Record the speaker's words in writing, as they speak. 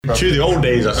To the old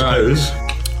days, I suppose.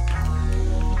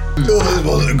 Oh, this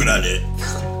wasn't a good idea.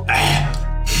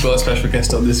 We've got a special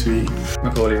guest on this week,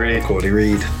 Macaulay Reid.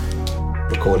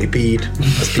 Macaulay Peed,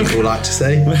 as people like to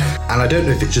say. And I don't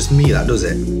know if it's just me that does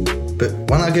it, but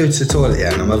when I go to the toilet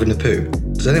and I'm having a poo,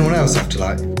 does anyone else have to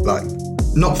like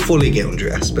not fully get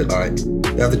undressed, but like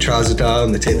they have the trousers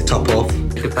down, they take the top off? Do.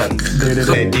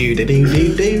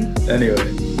 Anyway,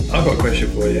 I've got a question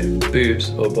for you.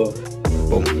 Boobs or butt?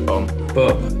 Bum.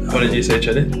 Butt. What did you say,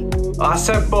 Chelly? I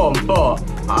said bum, but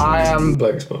I am...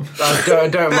 Bloke's bum. I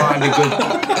don't mind a good...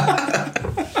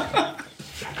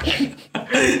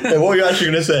 Hey, what are you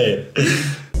actually going to say?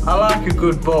 I like a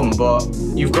good bum, but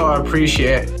you've got to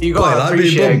appreciate... You've got to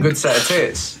appreciate a good set of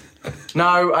tits.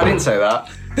 No, I didn't say that.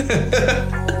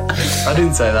 I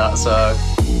didn't say that, so...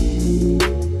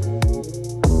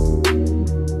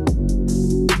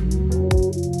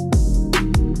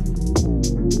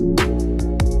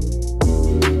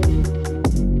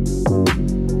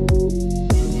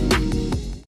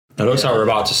 It looks like we're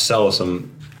about to sell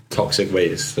some toxic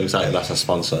waste. Looks like that's a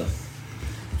sponsor.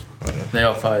 They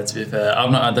are fire, to be fair. I've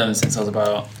not had them since I was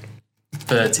about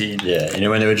 13. Yeah, you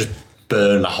know when they would just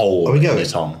burn the hole Are we in going? your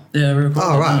tongue? Yeah, we're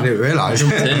recording. Oh, right, I didn't realise.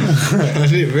 Jumped in. I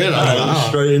didn't realise that.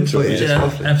 Straight into it.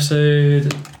 Yeah,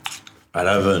 episode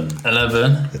 11.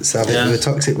 11. Let's have it with a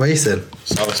toxic waste then.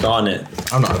 So we're starting it.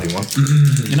 I'm not having one.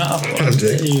 You're not having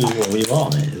one? We are,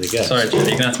 mate. The guest. Sorry, Chelly,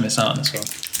 you're going to have to miss out on this one.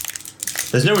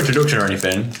 There's no introduction or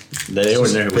anything. They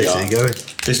always know who we are. Basically going.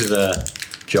 This is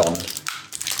John.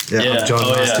 Yeah, I'm John,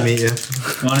 nice to meet you.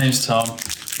 My name's Tom.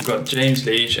 We've got James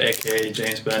Leach, aka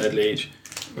James Bernard Leach.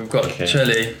 We've got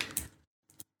Chelly,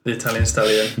 the Italian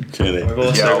stallion. Clearly. We've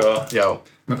also got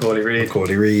Macaulay Reid.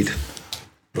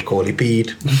 Macaulay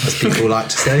Peed, as people like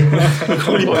to say.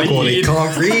 Macaulay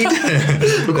can't read.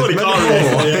 Macaulay can't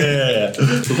read. Yeah.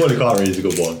 Macaulay can't read is a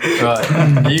good one. Right.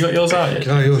 Have you got yours out yet?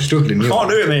 No, you're struggling. Can't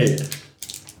do it, mate.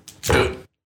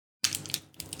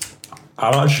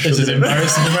 I'm actually This is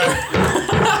embarrassing,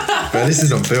 Bro, this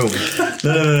is on film.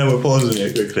 No, we're pausing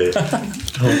it quickly.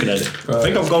 I'm looking at it. Right. I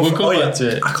think I've gone We'll come back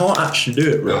to it. I can't actually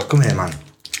do it, bro. Oh, come here, man.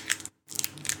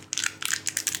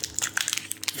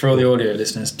 For all the audio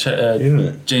listeners,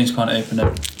 James can't open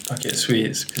a packet of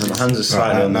sweets. My hands are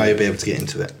silent. Now you'll be able to get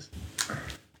into it.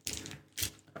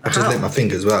 I just licked my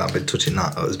finger as well. I've been touching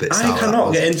that. That was a bit sour. I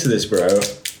cannot get into this, bro.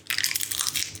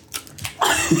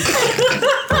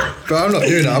 Bro, I'm not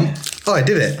doing it. Oh, I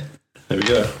did it. There we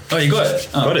go. Oh, you got it?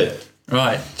 Oh. Got it.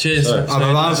 Right, cheers. Sorry. I'm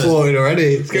a man forward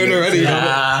already. It's going already.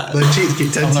 My cheeks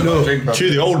keep tensing up. To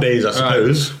the old days, I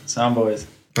suppose. Right. Sound boys.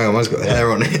 Hang on, mine's got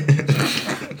hair on it.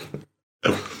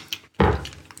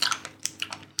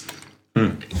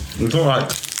 It's not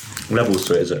like levels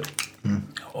to it, is it?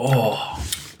 Oh.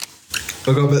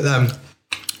 I got a bit them.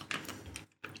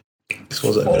 This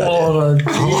wasn't a good idea.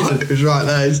 Oh, it was right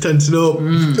there. It's tensing up. Oh,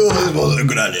 this wasn't a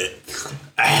good idea.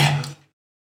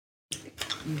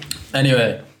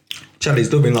 Anyway. Charlie's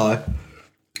dubbing live.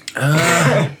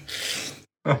 God,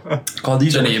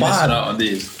 these Jenny, are you're missing bad. out on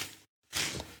these.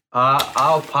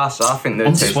 I'll pass. I think they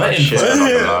I'm taste like sweating. shit. I'm not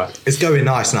gonna lie. It's going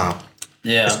nice now.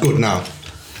 Yeah. It's good now.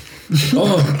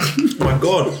 Oh. Oh my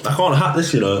god, I can't hack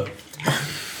this, you know.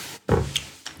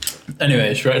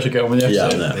 Anyway, should we actually get on with the Yeah,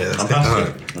 episode? no. Yeah, I'm past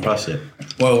it. I'm past it.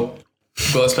 Well,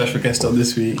 we've got a special guest on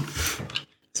this week.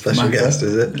 Special MACCA. guest,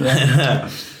 is it? Yeah.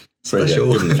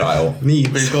 Special. Trial. Me.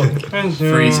 We've got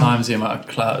 3 times the amount of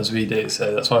clout as we do,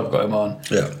 so that's why I've got him on.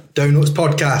 Yeah. Donuts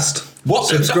podcast. What?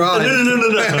 Subscribe. No. No.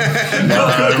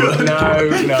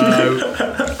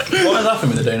 What has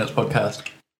happened with the Donuts podcast?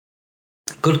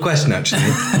 Good question, actually.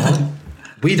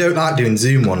 We don't like doing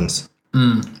Zoom ones.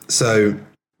 So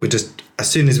we just, as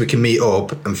soon as we can meet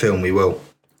up and film, we will.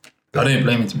 I don't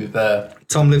blame him, to be fair.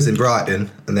 Tom lives in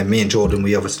Brighton, and then me and Jordan,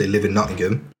 we obviously live in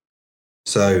Nottingham.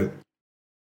 So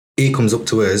he comes up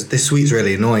to us. This sweet's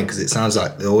really annoying because it sounds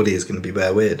like the audio is going to be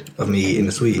very weird of me eating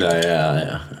the sweet.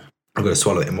 Yeah. I'm going to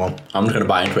swallow it in one. I'm just going to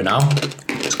bite into it now.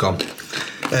 It's gone.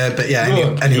 But yeah,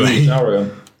 anyway.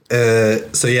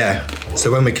 So yeah,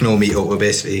 so when we can all meet up, we'll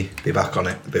basically be back on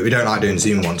it. But we don't like doing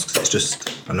Zoom ones because it's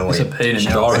just annoying. It's a pain in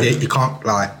the arse. You can't,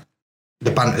 like,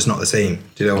 the banter's not the same.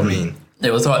 Do you know what I mean?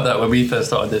 It was like that when we first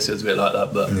started this, it was a bit like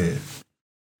that, but Yeah.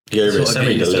 Yeah, it's sort of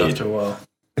get used to it semi-delayed. after a while.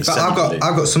 In fact,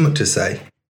 I've got something to say.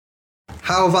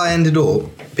 How have I ended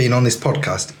up being on this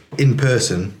podcast in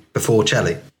person before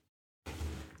Chelly?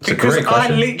 Because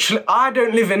I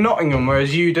don't live in Nottingham,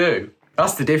 whereas you do.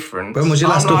 That's the difference. When was your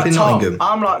last up in Nottingham?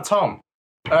 I'm like Tom.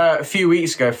 A few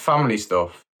weeks ago, family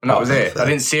stuff, and that was it. fair. I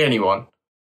didn't see anyone.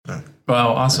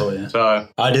 Well, I saw you. So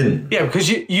I didn't. yeah, because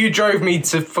you drove me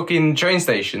to fucking train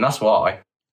station. That's why.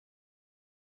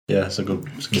 Yeah, it's a good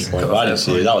point. But I didn't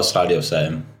see it. That was slightly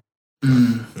upsetting.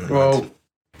 Well,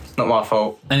 not my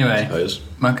fault. Anyway,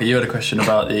 Macca, you had a question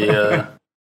about the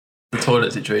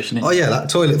toilet situation. Oh yeah, that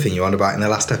toilet thing you on about in the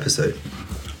last episode.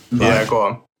 Yeah, go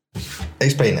on.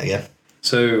 Explain it again.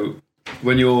 So,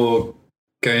 when you're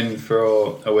going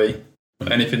for a wee,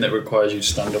 anything that requires you to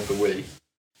stand up a wee,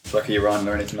 like a urinal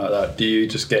or anything like that, do you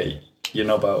just get your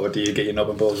knob out or do you get your knob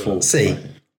and balls out? See,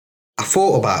 I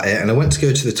thought about it and I went to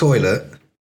go to the toilet,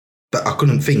 but I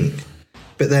couldn't think.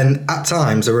 But then at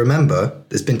times I remember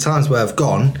there's been times where I've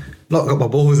gone, not got my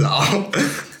balls out,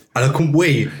 and I couldn't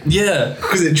wee. Yeah.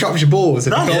 Because it traps your balls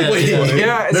if you can't wee.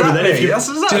 Yeah, exactly. That's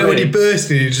exactly. Do you know when you burst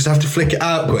and you just have to flick it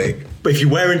out quick? But if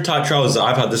you're wearing tight trousers,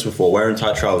 I've had this before, wearing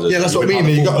tight trousers. Yeah, that's what I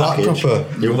mean. You got like proper.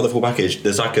 You've got the full package.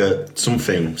 There's like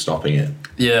something stopping it.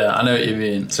 Yeah, I know what you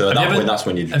mean. So at that point, that's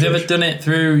when you. Have you ever done it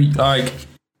through like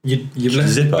you've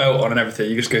left the belt on and everything?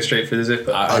 You just go straight through the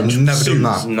zipper. I've never done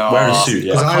that. No, wearing a suit.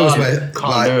 Yeah, because I always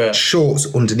wear like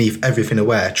shorts underneath everything I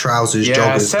wear, trousers,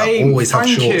 joggers. Same. I always have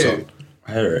shorts on.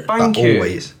 I hear it. Thank you.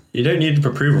 Always. You don't need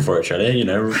approval for it, Shelley. You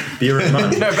know, be a real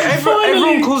man. No, but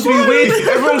everyone calls me weird.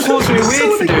 Everyone calls me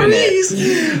weird for doing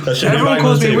it. Everyone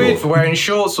calls me weird for wearing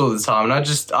shorts all the time, and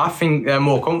I think they're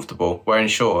more comfortable wearing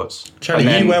shorts. Shelley,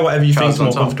 you wear whatever you think is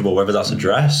more comfortable, whether that's a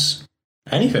dress,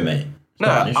 anything, mate. No,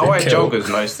 I wear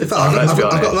joggers most of the time. I've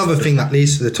got another thing that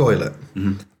leads to the toilet,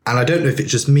 and I don't know if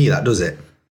it's just me that does it,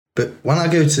 but when I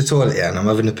go to the toilet and I'm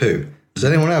having a poo, does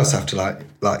anyone else have to like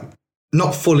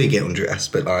not fully get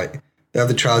undressed, but like they have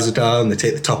the trousers down, they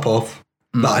take the top off?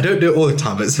 Like, I don't do it all the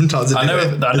time, but sometimes I do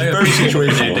it. I know very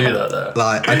situations you do that though.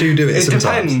 Like I do it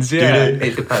sometimes. Depends, yeah.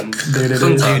 It depends.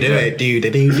 Sometimes you do it.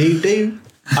 Do.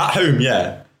 At home,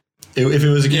 yeah. If it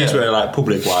was a case where like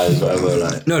public wise, whatever,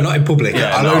 like no, not in public.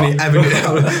 Yeah, I won't ever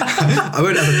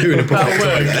do it in public.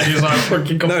 He's like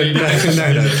fucking No.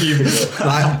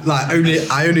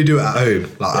 I only do it at home.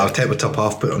 Like I'll take my top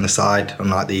off, put it on the side on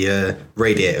like the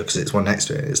radiator because it's one next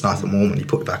to it. It's nice and warm when you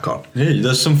put it back on. yeah,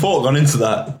 there's some thought gone into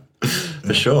that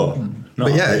for sure.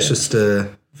 But yeah, it's just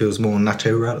feels more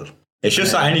natural. It's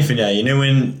just like anything, yeah. You know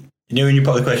when you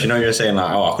put the question, you're saying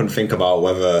like, oh, I couldn't think about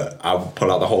whether I would pull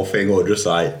out the whole thing or just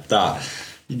like that.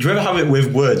 Do you ever have it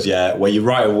with words, yeah, where you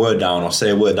write a word down or say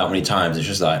a word that many times? It's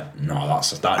just like, no,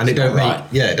 that's and it don't right.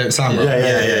 It don't sound right.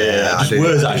 Yeah. Just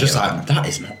words that are just like, that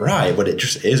is not right, but it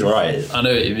just is right. I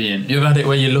know what you mean. You've had it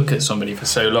where you look at somebody for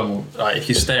so long, like if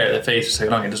you stare at their face for so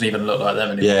long, it doesn't even look like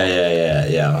them anymore.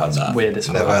 Yeah. I've had that. Weird as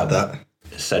Never had that.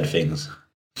 Said things.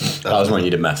 That was when you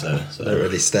did method. So. They're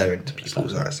really staring to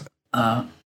people's eyes.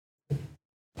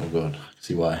 Oh god, I can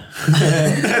see why.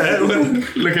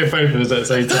 Look at both of us at the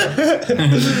same time.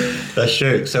 That's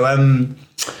true. So,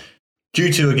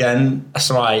 due to again a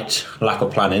slight lack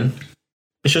of planning,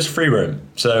 it's just free room.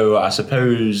 So I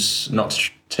suppose not to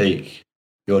take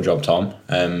your job, Tom.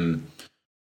 Do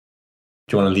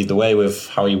you want to lead the way with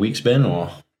how your week's been, or?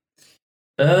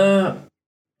 I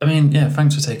mean, yeah.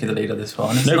 Thanks for taking the lead on this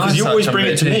one. No, because you always bring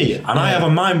it to me, and I have a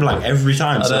mind blank every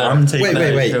time. So I'm taking.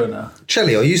 Wait.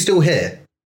 Chelly, are you still here?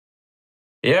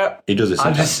 Yeah. He does it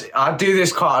sometimes. I do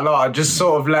this quite a lot. I just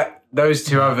sort of let those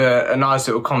two have a nice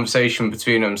little conversation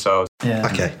between themselves. Yeah.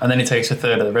 Okay. And then he takes a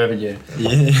third of the revenue.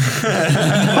 Yeah.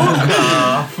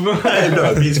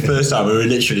 No, it's the first time we were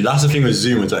literally, that's the thing with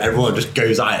Zoom, is that everyone just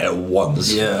goes at it at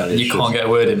once. Yeah. And you can't get a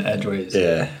word in edgeways.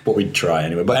 Yeah. But we'd try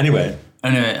anyway. But anyway.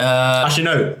 Actually,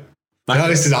 no.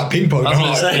 This is like ping pong. I was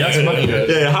going to say,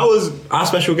 yeah, how was our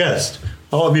special guest?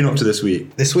 How have you been up to this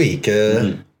week? This week?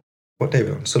 What day are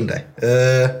we on? Sunday.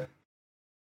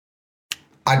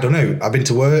 I don't know. I've been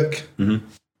to work.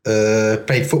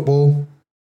 Played football.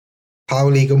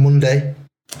 Power League on Monday.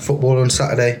 Football on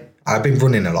Saturday. I've been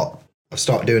running a lot. I've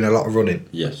started doing a lot of running.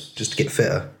 Yes. Just to get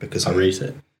fitter because I rate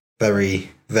it.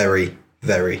 Very, very,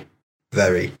 very,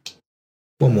 very.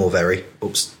 One more very.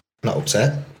 Oops. Not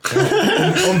upset.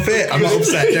 Unfit. I'm not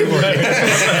upset. Don't worry.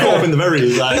 Caught up in the very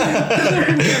like.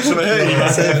 Something hurt you.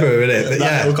 Say for a minute, but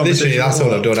yeah, literally that's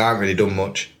all I've done. I haven't really done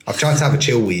much. I've tried to have a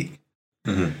chill week.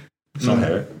 It's not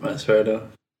here. That's fair enough.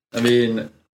 I mean,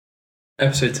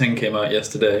 episode 10 came out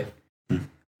yesterday,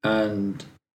 and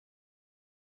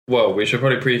well, we should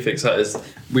probably prefix that as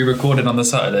we recorded on the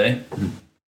Saturday.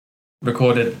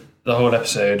 Recorded the whole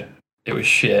episode. It was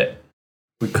shit.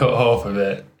 We cut half of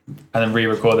it. And then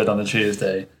re-recorded on the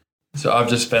Tuesday. So I've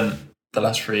just spent the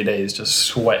last 3 days just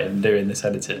sweating doing this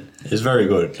editing. It's very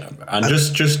good. And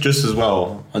just as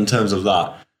well, in terms of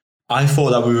that, I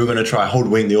thought that we were going to try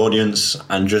hoodwink the audience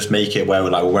and just make it where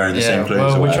we're wearing the same clothes.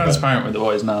 Well, or we're whatever. transparent with the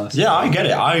boys now. So. Yeah, I get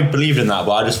it. I believed in that,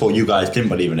 but I just thought you guys didn't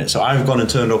believe in it. So I've gone and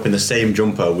turned up in the same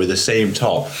jumper with the same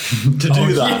top to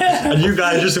do that. Yeah. And you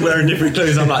guys just wearing different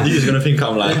clothes. I'm like, these are going to think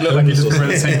I'm like... You look like you just wearing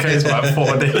the same clothes for like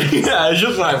 4 days. Yeah, it's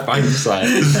just like, thanks. Like,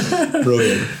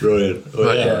 brilliant.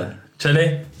 But yeah.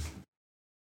 Chili?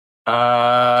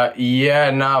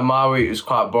 My week was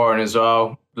quite boring as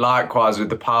well. Likewise with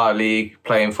the Power League,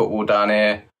 playing football down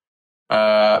here.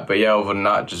 But yeah, other than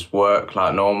that, just work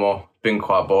like normal. Been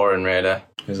quite boring, really.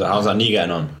 How's that knee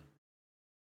getting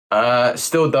on?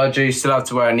 Still dodgy. Still have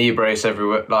to wear a knee brace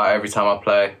every time I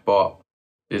play. But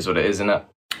it is what it is, isn't it?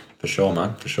 For sure,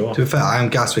 man. For sure. To be fair, I am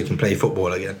gassed we can play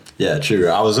football again. Yeah, true.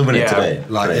 I was loving it today.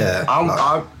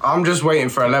 I'm just waiting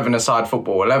for 11-a-side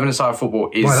football. 11-a-side football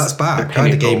is... Well, that's back. I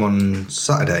had a game on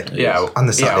Saturday. Yeah. And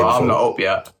the Saturday before. I'm not up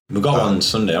yet. We've got one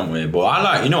Sunday, haven't we? But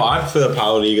I prefer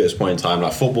Power League at this point in time.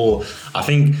 Like football, I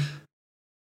think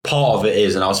part of it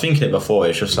is, and I was thinking it before,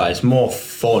 it's just like, it's more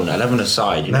fun.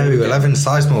 11-a-side. No,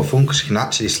 11-a-side's more fun because you can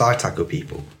actually slide tackle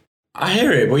people. I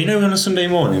hear it, but on a Sunday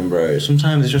morning, bro,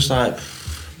 sometimes it's just like...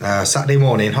 Saturday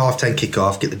morning, 10:30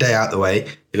 kick-off, get the day out of the way.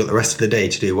 You've got the rest of the day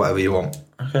to do whatever you want.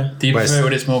 Okay. Do you prefer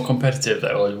when it's more competitive,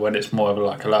 though, or when it's more of a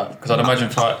laugh? Because I'd imagine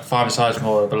 5-a-side is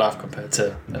more of a laugh compared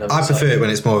to 11-a-side. I prefer it when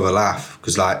it's more of a laugh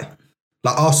because, like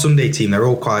our Sunday team, they're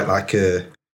all quite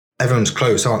everyone's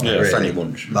close, aren't they? Yeah, really? friendly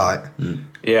bunch.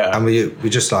 Yeah. And we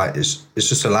just it's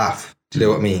just a laugh. Do you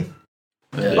know what I mean?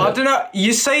 Yeah. I don't know.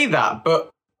 You say that,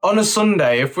 but on a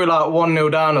Sunday, if we're like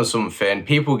 1-0 down or something,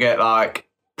 people get like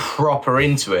proper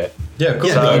into it. Yeah, cool.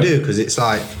 Yeah, you do because it's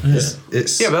like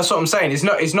it's Yeah, but that's what I'm saying.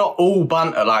 It's not all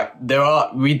banter. Like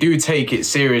we do take it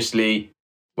seriously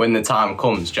when the time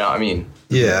comes. Do you know what I mean?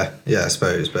 Yeah, I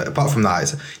suppose. But apart from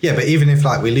that, but even if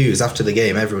like we lose after the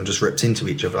game, everyone just rips into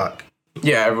each other. Like,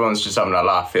 yeah, everyone's just having a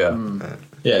laugh. Yeah,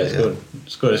 Yeah, it's good.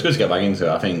 It's good. It's good to get back into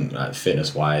it. I think, like,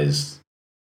 fitness-wise,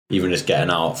 even just getting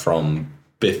out from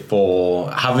before,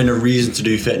 having a reason to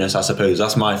do fitness, I suppose.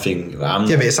 That's my thing. But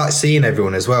it's like seeing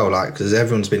everyone as well, like, because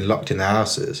everyone's been locked in their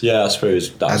houses. Yeah, I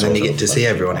suppose. That's and then you get to see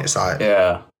everyone. It's like,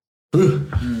 yeah.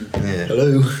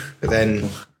 Hello. But then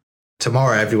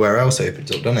tomorrow, everywhere else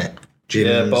opens up, doesn't it? Gyms,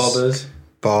 Yeah,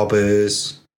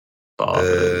 barbers.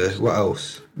 What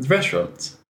else?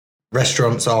 Restaurants.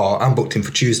 Restaurants are. I'm booked in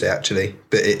for Tuesday actually,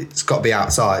 but it's got to be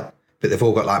outside. But they've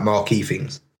all got like marquee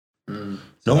things.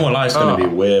 Normal life's going to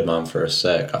be weird, man, for a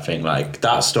sec. I think, like,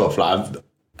 that stuff, like,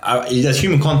 there's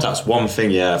human contact's one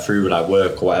thing, yeah, through, like,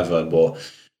 work or whatever, but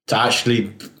to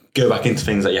actually go back into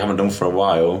things that you haven't done for a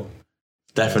while,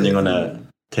 definitely going to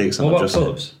take some adjustment. What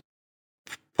about pubs?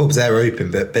 Pubs, they're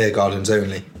open, but beer gardens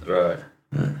only. Right.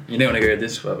 You don't want to go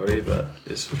this weather either.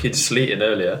 It's fucking sleeting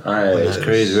earlier. It's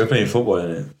crazy. We're playing football,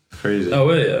 isn't it? Crazy. Oh,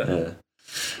 were you? Yeah.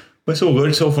 But it's all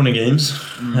good. It's all fun and games.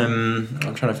 I'm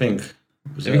trying to think.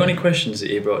 Have you got any questions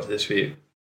that you brought to this week?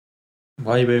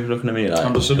 Why are you both looking at me like?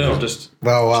 I'm just.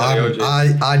 Well,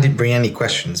 I didn't bring any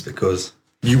questions because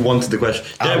you wanted the question.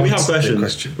 Yeah, we have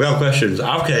questions. We have questions.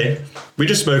 Okay, we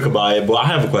just spoke about it, but I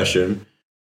have a question.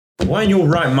 Why in your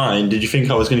right mind did you think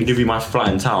I was going to give you my flat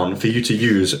in town for you to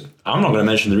use? I'm not going to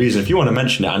mention the reason. If you want to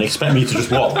mention it and expect me to just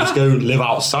just go live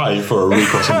outside for a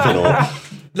week or something, or...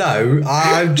 No,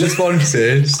 I just wanted.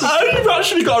 You've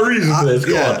actually got a reason for this.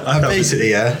 Go on.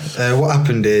 Basically, what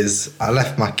happened is I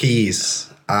left my keys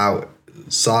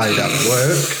outside at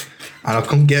work and I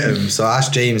couldn't get them. So I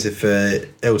asked James if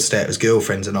he would stay at his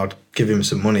girlfriend's and I'd give him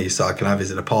some money so I can have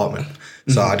his apartment.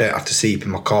 So I don't have to sleep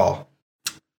in my car.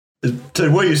 So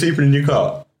were you sleeping in your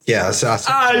car? Yeah, so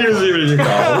you were sleeping in your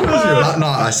car. That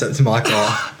night I slept in my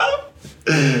car.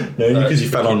 No, because you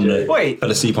fell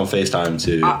asleep on FaceTime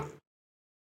to...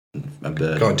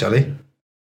 Go on, Charlie.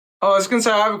 Oh, I was going to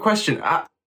say, I have a question.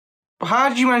 How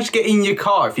did you manage to get in your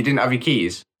car if you didn't have your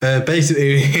keys?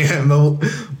 Basically,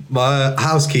 my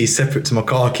house key is separate to my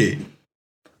car key.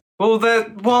 Well,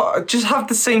 just have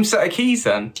the same set of keys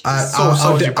then.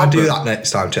 I'll do that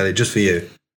next time, Charlie, just for you.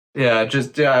 Yeah,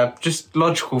 just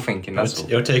logical thinking, that's all.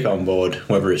 You'll take it on board,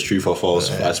 whether it's truth or false.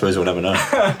 Yeah. I suppose we'll never know.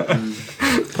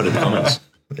 Put it in the comments.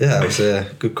 Yeah, that was a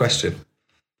good question.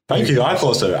 Thank you. I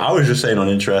thought so. I was just saying on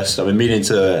interest. I've been meaning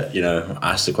to,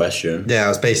 ask the question. Yeah, I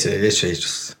was basically literally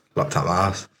just locked out my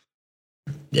house.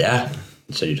 Yeah.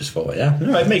 So you just thought, yeah,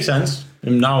 no, it makes sense.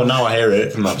 And now I hear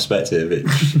it from that perspective.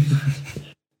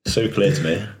 It's so clear to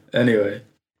me. Anyway,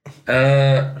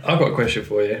 I've got a question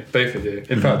for you, both of you.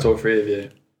 In fact, all three of you.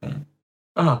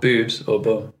 Boobs or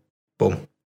bum? Bum.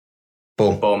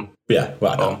 Bum. Yeah,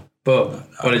 well, bum.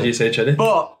 What did you say, Chelly?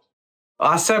 But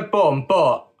I said bum,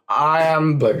 but I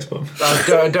am. Bloke's bum.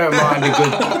 I don't mind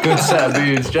a good set of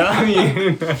boobs. Do you know what I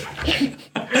mean?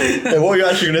 Hey, what are you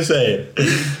actually going to say?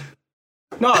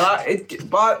 No,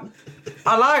 but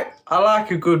I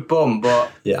like a good bum,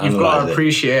 but Yeah, you've got to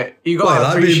appreciate a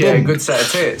good set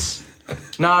of tits.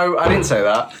 No, I didn't say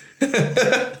that.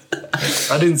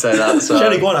 I didn't say that. So.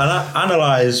 Shelly, go on,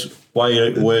 analyse why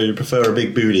you prefer a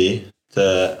big booty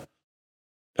to a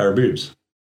pair of boobs.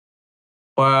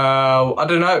 Well, I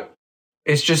don't know.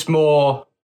 It's just more.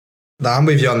 No, I'm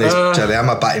with you on this, Jelly. I'm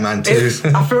a batty man too.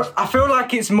 I feel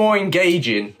like it's more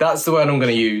engaging. That's the word I'm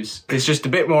going to use. It's just a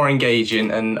bit more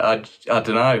engaging, and I don't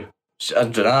know. I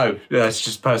don't know. It's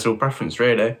just personal preference,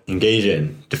 really.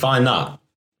 Engaging. Define that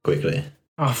quickly.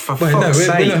 Oh, for fuck's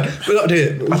sake! We're not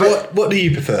doing it. What do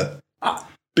you prefer?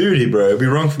 Booty, bro. It'd be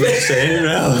wrong for me to say it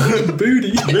now.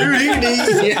 Booty. What do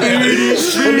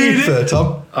you prefer,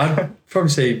 Tom? I'd probably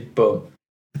say bum.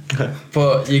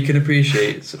 But you can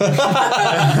appreciate. Nothing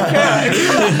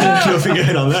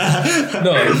going on there.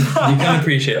 No, you can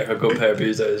appreciate like a good pair of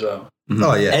boobs though as well. Mm-hmm.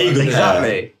 Oh yeah,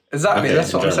 exactly. Okay,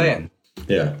 that's what I'm saying.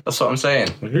 Yeah, that's what I'm saying.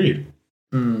 Agreed.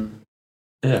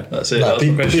 Yeah, that's it. Like, that's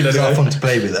the question. Boobs are fun to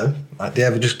play with though. Like, do you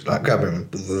ever just like grab them,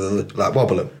 like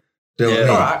wobble them? Do you know what I mean?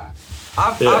 All right.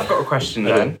 I've got a question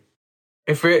then.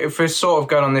 If we're sort of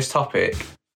going on this topic,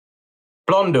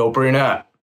 blonde or brunette?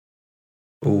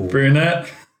 Ooh. Brunette.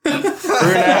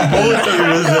 Yeah,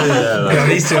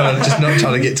 these two are just not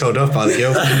trying to get told off by the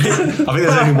girlfriend. I think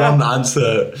there's only one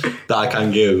answer that I can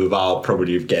give without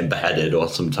probably getting beheaded or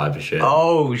some type of shit.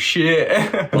 Oh shit!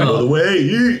 All the way.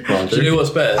 Do you know what's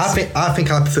better? I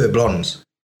think I prefer blondes.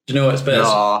 Do you know what's better?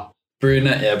 Nah.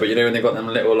 Brunette, yeah, but you know when they've got them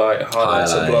little like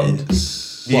highlights of blonde.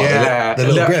 Yeah, the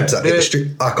little grabs that get the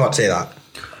street. I can't say that.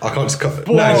 I can't just cut.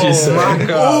 No, she's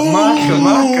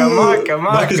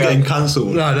Macca's getting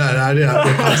cancelled. No, I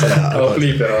can't say that. Oh,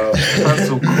 bleep it out.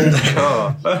 Cancel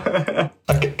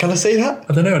culture. Can I say that?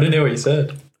 I don't know. I didn't know what you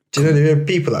said. Do you know there are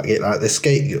people that get like the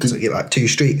skate girls that get like 2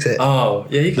 streaks? Oh,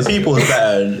 yeah. You can The people is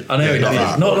better. I know what you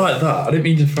mean. Not like that. I didn't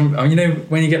mean to from. I mean, you know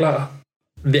when you get like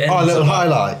the ends. Oh, a little of,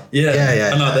 highlight. Yeah.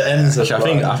 And like the ends.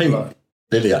 Actually, of, I think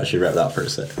Lily actually repped that for a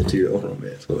set for 2 little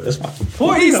bits. So it's fine.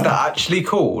 What is that actually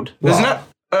called? Isn't it?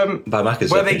 By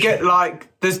Macca's where they get like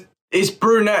it's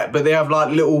brunette, but they have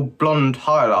like little blonde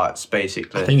highlights,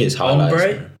 basically. I think it's highlights.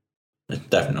 Ombre? It's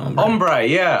definitely ombre. Ombre,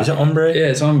 yeah. Is it ombre? Yeah,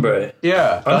 it's ombre.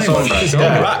 Yeah, that's ombre.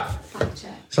 Yeah.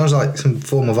 Sounds like some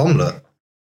form of omelette.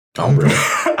 Ombre.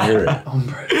 Ombre.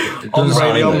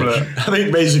 Ombre the omelette. I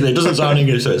mean, basically, it doesn't sound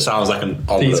English, so it sounds like an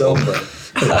omelette. Pizza ombre.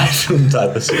 Like some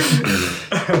type of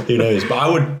thing. Who knows? But I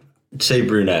would say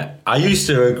brunette. I used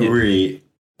to agree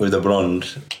with the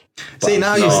blonde. See,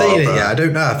 now you're saying it, yeah, I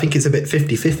don't know. I think it's a bit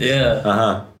 50-50. Yeah.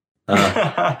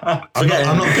 I'm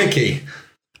not picky.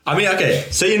 I mean, okay,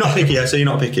 say you're not picky,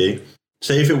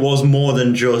 say if it was more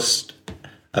than just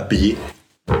a beat,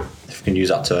 if you can use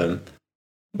that term,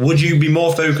 would you be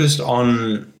more focused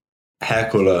on hair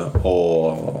colour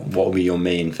or what would be your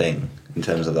main thing in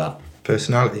terms of that?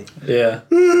 Personality. Yeah.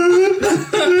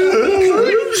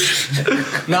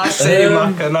 Nice save,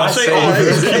 Macca. Nice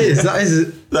save.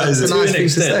 That is a nice thing to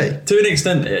say. To an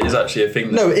extent, it is actually a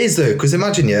thing. No, it is though, because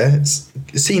imagine,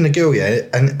 seeing a girl,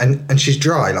 and she's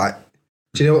dry, like,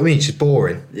 do you know what I mean? She's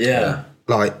boring. Yeah.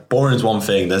 Like, boring is one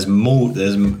thing. There's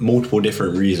multiple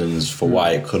different reasons for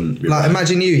why it couldn't be. Like, right.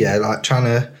 imagine you, like trying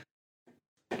to,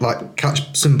 like,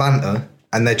 catch some banter,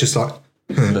 and they're just like.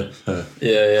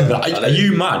 Yeah. Are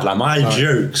you mad? Like, my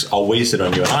jokes are wasted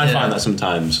on you, and I find that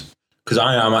sometimes because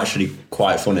I am actually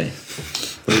quite funny.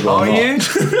 Are you?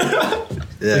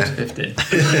 Yeah. 50.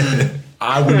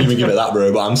 I wouldn't even give it that,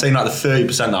 bro. But I'm saying like the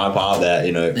 30% that I put out there,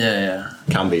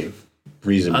 can be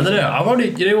reasonable. I don't know. I want to.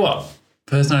 You know what?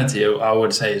 Personality, I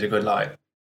would say, is a good like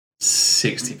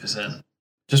 60%.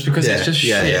 Just because it's just shit.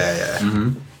 Yeah.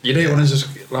 Mm-hmm. You don't want to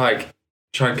just like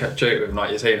try and catch joke with them, like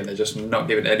you're saying, and they're just not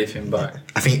giving anything back.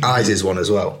 I think eyes is one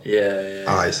as well. Yeah.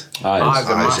 Eyes are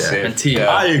massive. Yeah. And teeth. Yeah.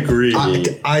 I agree.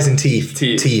 Eyes and teeth.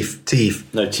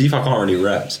 Teeth. No, teeth I can't really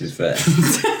rep, to be fair.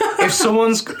 If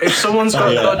someone's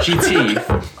got dodgy teeth,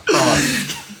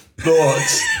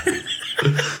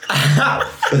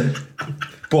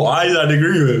 But I'd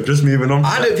agree with. Just moving on.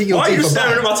 I don't think your teeth are bad. Why are you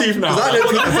staring at my teeth now? Because I don't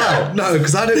think they're bad. No,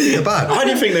 because I don't think they're bad. I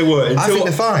didn't think they were. I think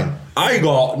they're fine. I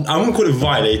wouldn't call it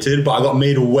violated, but I got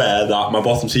made aware that my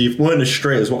bottom teeth weren't as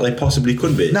straight as what they possibly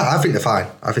could be. No, I think they're fine.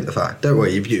 Don't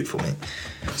worry, you're beautiful, mate.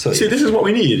 So, see, this is what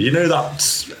we need. You know,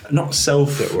 that's not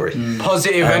self. Don't worry.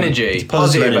 Positive energy.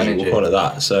 Positive energy. We'll call it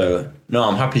that. So, no,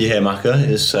 I'm happy you're here, Macca.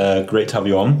 It's great to have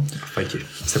you on. Thank you.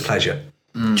 It's a pleasure.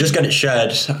 Just get it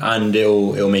shared, and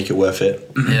it'll make it worth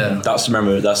it. Yeah. That's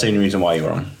the only reason why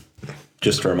you're on.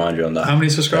 Just to remind you on that. How many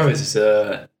subscribers is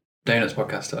Donuts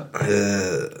Podcast at?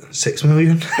 6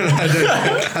 million. I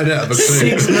don't have a clue.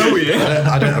 6 million.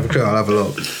 I don't have a clue. I'll have a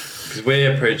look. Because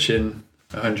we're approaching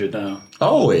 100 now.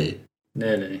 Oh, we.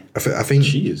 Nearly. I think.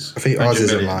 Jeez. I think ours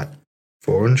is at million. like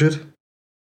 400.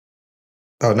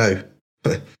 Oh no,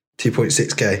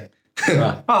 2.6k.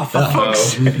 Oh, for fuck's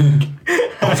sake.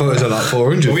 I thought it was at like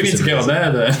 400. Well, we need to get on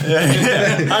there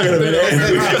then. I'm going to be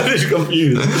this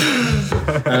confused.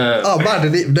 Oh man, I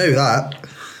didn't even know that.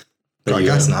 There I you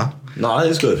guess go. now. No, that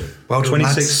is good. Well done,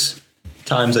 26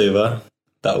 times over,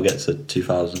 that'll get to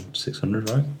 2,600,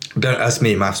 right? Don't ask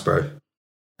me maths, bro.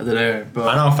 I don't know, but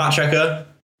I know, fact checker.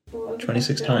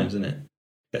 26 times, isn't it?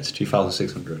 Gets to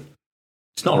 2,600.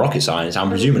 It's not rocket science. I'm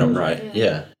presuming I'm right.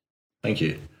 Yeah. Thank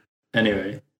you.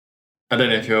 anyway, I don't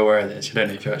know if you're aware of this. I don't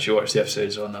know if you actually watched the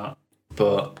episodes or not,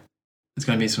 but there's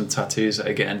going to be some tattoos that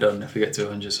are getting done if we get to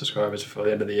 100 subscribers before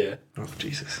the end of the year. Oh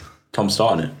Jesus. Tom's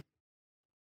starting it.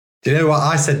 Do you know what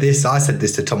I said this? I said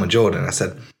this to Tom and Jordan. I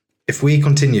said, if we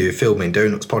continue filming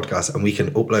Donuts podcast and we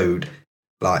can upload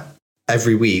like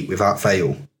every week without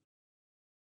fail,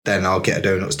 then I'll get a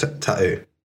Donuts tattoo.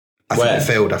 I think Where? we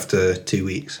failed after 2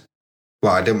 weeks.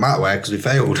 Well, it didn't matter where because we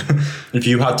failed. If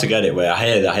you had to get it, where I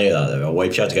hear that though. Or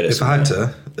if you had to get it, If I had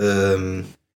to,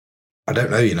 I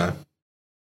don't know. You know,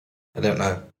 I don't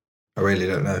know. I really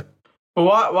don't know. Well,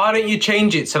 why don't you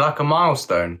change it to like a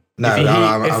milestone? No,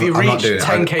 if you, I'm reach not doing it.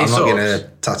 10k I'm not subs, getting a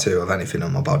tattoo of anything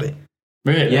on my body.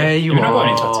 Really? Yeah, you You've not got are.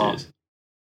 any tattoos?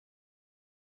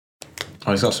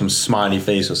 Oh, he's got some smiley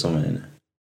face or something in it.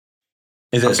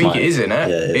 Is it I a think smiley? it is, isn't it?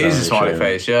 Yeah, it is a smiley sure.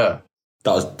 face, yeah.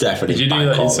 That was definitely Did you do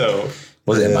that Bangkok. yourself?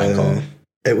 Was it in Bangkok?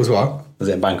 It was what? Was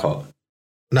it in Bangkok?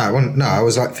 No, I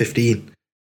was like 15,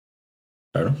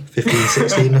 Fair enough. 15,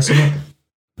 16 or something.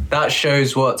 That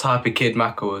shows what type of kid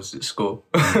MACCA was at school.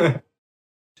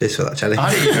 Cheers for that, Charlie.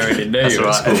 I didn't even really know That's you were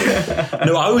at school.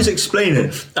 No, I was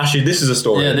explaining. Actually, this is a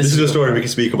story. Yeah, this is a story we can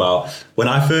speak about. When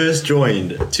I first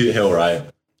joined Toot Hill, right,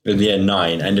 in the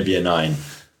end of year 9,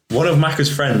 one of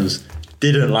Macca's friends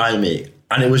didn't like me.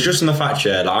 And it was just in the fact,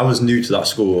 yeah, like I was new to that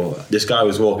school. This guy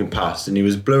was walking past and he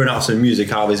was blowing out some music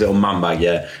out of his little man bag,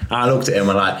 yeah. And I looked at him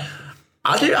and like,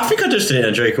 I think I just did it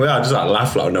in a joke way. I just like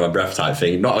laughed like under my breath type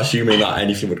thing, not assuming that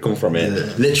anything would come from it.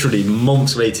 Yeah. Literally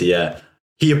months later, yeah,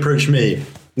 he approached me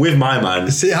with my man.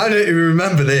 See, I don't even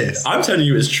remember this. I'm telling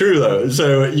you, it's true though.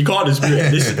 So you can't dispute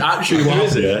it. This is actually what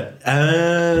happened.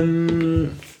 Yeah.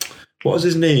 What was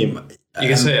his name? You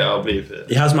can say it, I'll believe it.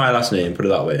 He has my last name. Put it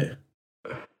that way.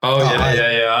 Oh,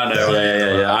 yeah, I know.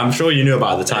 Yeah. I'm sure you knew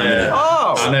about it at the time. Yeah. innit?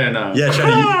 Oh! I know now. Yeah,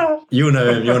 Charlie, you'll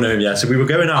know him. Yeah. So we were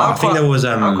going out. I think there was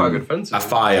I'm quite good friends a with him.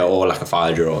 fire or like a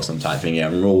fire drill or some type of thing. Yeah,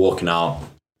 and we were all walking out.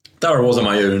 There I was on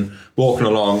my own, walking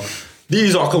along.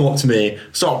 These all come up to me,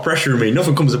 start pressuring me.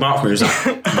 Nothing comes about from me. It's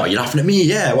like, what, you laughing at me?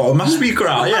 Yeah. What, with my speaker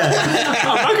out? Yeah.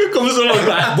 Macca comes along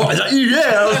like, what, is that you?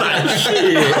 Yeah. I was like,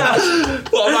 shit.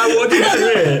 What am I watching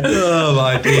here? Oh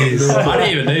my days. I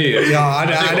didn't even know you. Yeah, I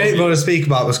don't want to speak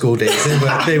about my school days.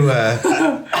 They were.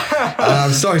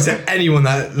 I'm sorry to anyone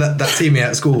that seen me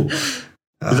at school.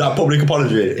 Is that a public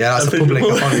apology? Yeah, that's a public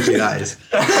apology. That is.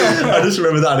 I just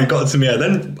remember that and it got to me. And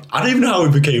then I don't even know how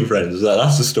we became friends.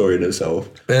 That's the story in itself.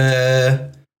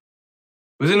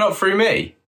 Was it not through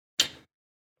me?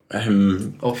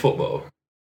 Or football.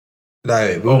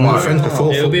 No, we were my friends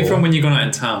before. It'll be football. from when you gone out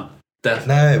in town.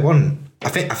 Definitely. No, it wasn't. I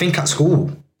think at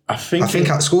school. I think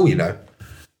at school, you know.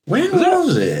 when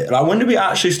was it? Like when did we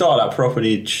actually start like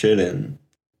properly chilling?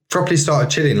 Properly started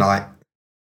chilling, like,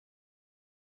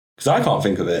 Because I can't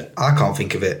think of it. I can't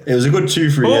think of it. It was a good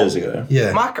 2-3 years ago.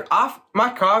 Yeah. MACCA,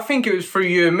 I think it was through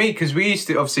you and me because we used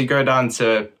to obviously go down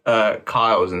to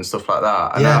Kyle's and stuff like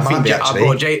that. And Yeah, I it think might be,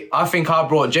 actually. I think I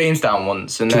brought James down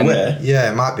once and To then where? Yeah,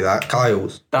 it might be that.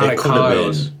 Kyle's. down It at could have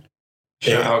Kyle's. been.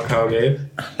 Shout out Kyle Gabe.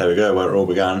 There we go, where it all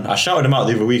began. I shouted him out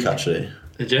the other week actually.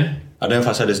 Did you? I don't know if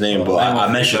I said his name, but I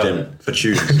messaged him for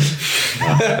tunes. I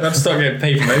have to start getting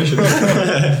paid promotion.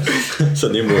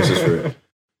 Sent the invoices through.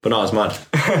 But no, it's mad.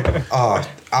 Oh,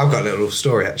 I've got a little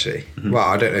story actually. Well,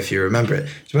 I don't know if you remember it.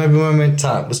 Do you remember when we went to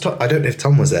I don't know if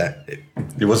Tom was there.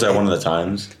 He was there one of the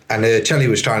times. And Chelly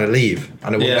was trying to leave.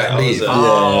 And it wouldn't Yeah, let I him was leave. there.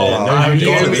 No, I you'd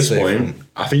gone at knew this it. point.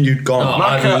 I think you'd gone. Oh,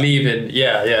 I'm leaving.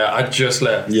 Yeah, I just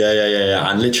left. Yeah.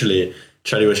 And literally,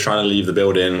 Chelly was trying to leave the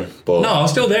building, but No, I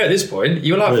was still there at this point.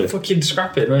 You were like Really? fucking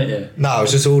scrapping, weren't you? No, I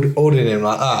was just ordering him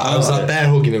like that. I was like bear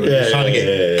hugging him and Yeah, trying to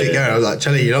get going. I was like,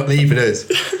 Chelly, you're not leaving us.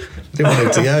 Didn't want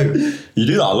him to go. you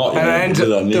do that a lot. You And know, I you do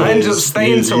that on New ended up Year's- staying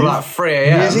New Year's till Eve. like 3 New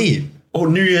a.m. Year's Eve. Oh,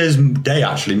 New Year's Day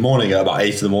actually, morning at about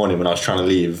 8 in the morning when I was trying to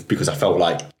leave because I felt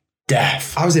like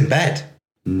death. I was in bed.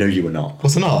 No, you were not.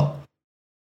 Was I not?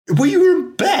 Well, you were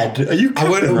in bed. bed? Are you? I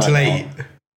went up till 8.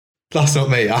 That's not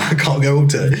me. I can't go up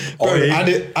to it. Bro, I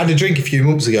had a drink a few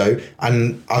months ago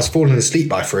and I was falling asleep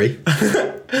by 3.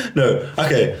 No,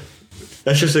 okay.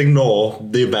 Let's just ignore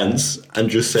the events and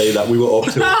just say that we were up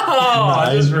to 9.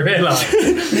 I just realised.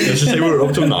 Let's just say we were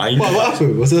up to 9. What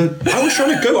happened? I was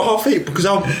trying to go at 8:30 because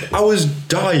I was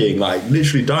dying, like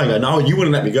literally dying. And now you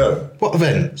wouldn't let me go. What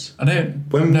events? I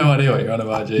have no idea what you're on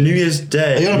about, G. New Year's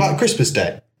Day. Are you on about Christmas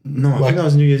Day? No, I think that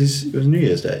was New Year's. It was New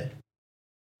Year's Day.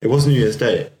 It was New Year's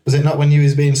Day. Was it not when you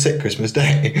was being sick Christmas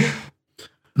Day?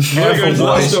 That's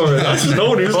a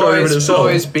whole new story with itself.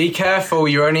 Boys, be careful.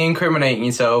 You're only incriminating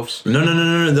yourselves. No,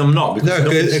 I'm not.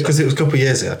 Because it was a couple of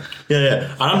years ago.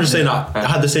 Yeah. And I'm just saying that I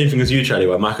had the same thing as you, Charlie,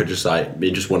 where MACCA just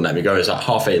wouldn't let me go. It's like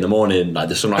 8:30 in the morning, like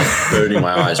the sunlight burning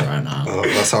my eyes right now. Oh,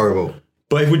 that's horrible.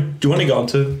 But do you want to get on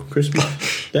to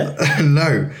Christmas Day?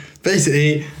 No.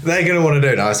 Basically, they're going to want to do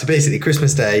it now. So basically,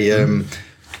 Christmas Day,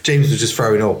 James was just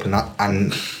throwing up,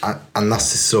 and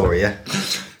that's the story, yeah?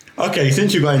 Okay,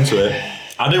 since you got into it,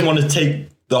 I didn't want to take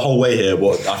the whole way here,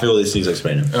 but I feel this needs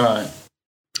explaining. All right.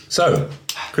 So,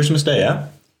 Christmas Day, yeah?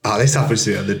 Oh, this happens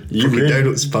to me on the fucking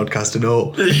Donuts podcast and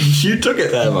all. You took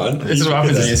it there, man. This is what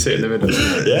happens when you sit in the middle.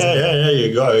 Yeah,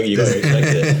 you got to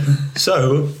expect it.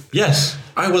 So, yes,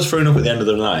 I was thrown up at the end of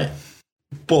the night,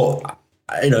 but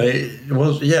it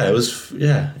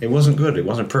wasn't good. It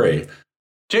wasn't pretty.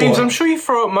 James, I'm sure you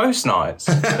throw up most nights.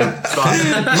 Most nights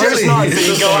that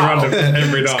you go out.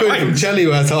 Every night. It's good from Jelly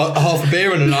where it's half a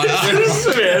beer in a night.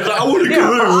 I want to Yeah,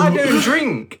 go but home. I don't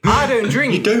drink.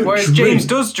 You don't whereas drink. James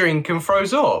does drink and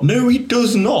throws up. No, he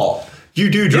does not. You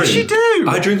do drink. Yes, you do.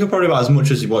 I drink probably about as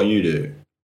much as what you do.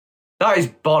 That is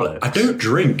bollocks. I don't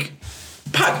drink.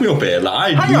 Pack me up here.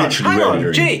 Like, I literally hang rarely on.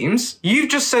 drink. James, you've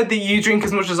just said that you drink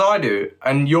as much as I do,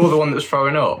 and you're the one that's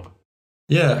throwing up.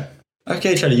 Yeah.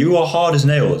 Okay, Charlie, you are hard as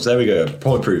nails. There we go.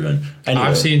 Point proven. Anyway.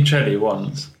 I've seen Chelly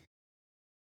once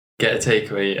get a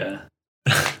takeaway,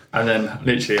 and then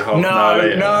literally half an hour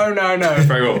later, No.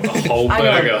 throw up a whole Hang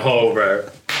burger, whole bro.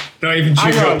 Not even chew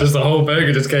Hang on. up, just the whole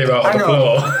burger just came out on the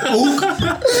floor.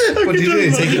 What did you do?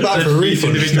 Take it back for a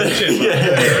refund?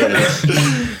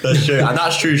 That's true. And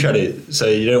that's true, Charlie. So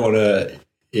you don't want to...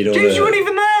 James, you weren't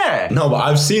even there. No, but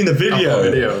I've seen the video. I've got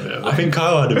a video of it. I think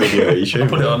Kyle had a video. You showed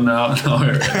Put me. it on now.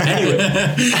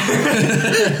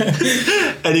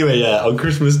 Anyway, yeah, on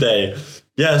Christmas Day,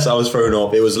 yes, I was thrown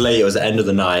up. It was late. It was the end of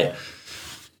the night.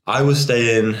 I was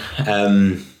staying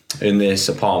in this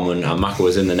apartment, and MACCA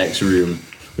was in the next room.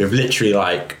 We have literally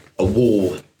like a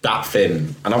wall that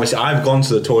thin. And obviously, I've gone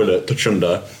to the toilet to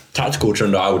chunder, tactical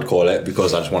chunder, I would call it,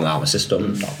 because I just wanted out of my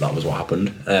system. That was what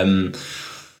happened.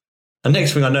 And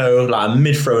next thing I know, like I'm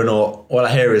mid throwing up, all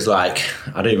I hear is like,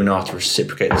 I don't even know how to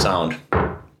reciprocate the sound.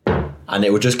 And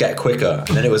it would just get quicker.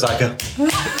 And then it was like a...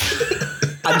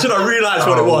 Until I realised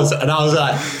what it was. And I was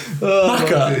like,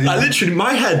 MACCA. Like literally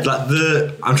my head, like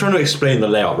I'm trying to explain the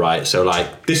layout, right? So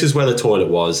like, this is where the toilet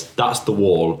was. That's the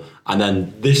wall. And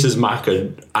then this is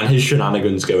MACCA and his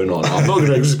shenanigans going on. I'm not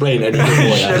going to explain anything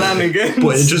more yet. Shenanigans.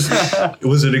 But it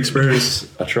was an experience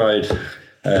I tried...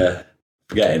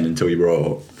 forgetting until you brought it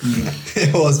up.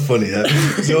 It was funny, though.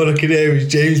 So all I could hear was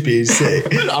James being sick.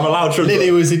 I'm allowed to.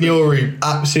 Lily was in your room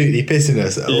absolutely pissing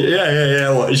herself.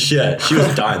 Yeah. What? Shit. She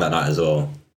was dying that night as well.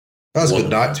 That was a good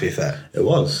night, to be fair. It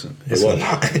was. It was.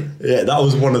 Yeah, that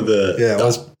was one of the... Yeah, it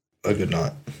was a good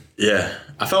night. Yeah.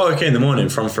 I felt okay in the morning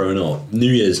from throwing up.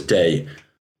 New Year's Day.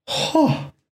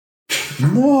 More.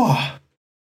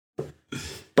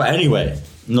 But anyway,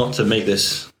 not to make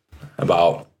this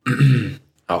about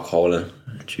alcohol and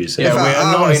Tuesday. Yeah, we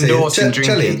are not endorsing drinking.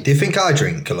 Chelly, do you think I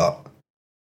drink a lot?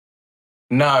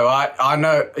 No, I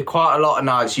know quite a lot of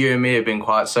nights you and me have been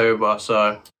quite sober,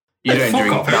 so you don't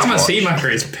drink Every that time I much. see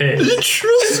MACCA, it's pissed.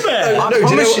 Trust me. I No, do you know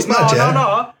promise what's mad, yeah?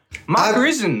 No. MACCA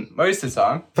isn't most of the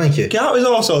time. Thank you. Get out his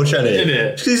arsehole, Chelly. Did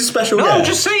it? He's a special No, guest. I'm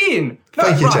just saying. No,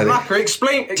 Thank you, right, Jelly. MACCA,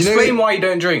 explain know- why you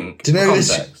don't drink. Do you know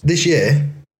Context. this year,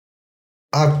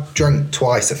 I've drank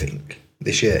twice, I think,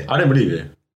 this year. I don't believe you.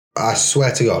 I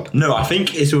swear to God. No, I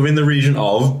think it's within the region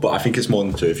of, but I think it's more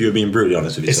than 2, if you're being brutally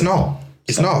honest with It's yourself. not.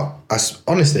 It's not.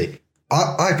 Honestly,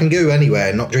 I can go anywhere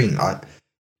and not drink.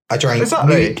 I drank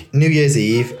Exactly. New Year's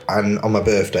Eve and on my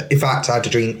birthday. In fact, I had to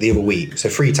drink the other week, so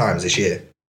 3 times this year.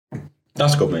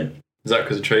 That's good, mate. Is that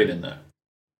because of trading though?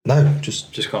 No,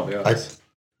 just Just can't be honest.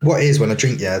 what it is when I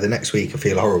drink, the next week I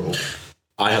feel horrible.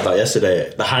 I had that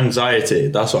yesterday. The anxiety.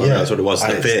 That's what it was.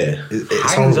 The fear.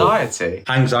 It's horrible. Anxiety.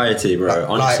 Anxiety, bro.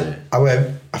 Honestly.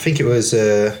 I think it was,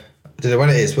 I don't know when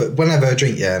it is, but whenever I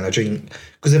drink, and I drink,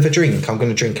 because if I drink, I'm going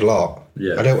to drink a lot.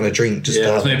 Yeah. I don't want to drink just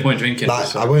There's no point drinking. like,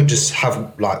 so. I won't just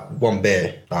have like one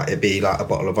beer. Like it'd be like a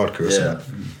bottle of vodka or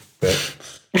something. But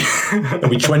It'll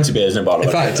be 20 beers in a bottle.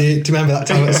 In fact, do you remember that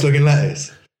time at Slugging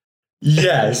Lettuce?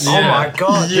 Yes. Oh my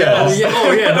god, Yes. yes.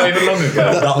 Oh yeah, not even long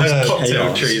ago. That was cocktail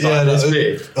chaos. trees Yeah, like that this was-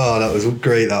 big. Oh, that was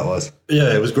great, that was.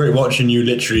 Yeah, it was great watching you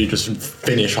literally just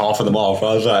finish half of them off.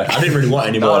 I was like, I didn't really want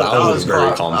any more. That was very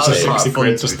that calm. was quite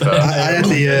fun, to be fair. I had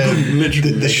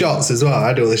the shots as well. I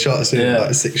had all the shots in,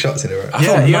 like 6 shots in a row.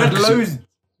 Yeah, you had loads.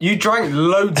 You drank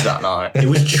loads that night. It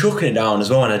was chucking it down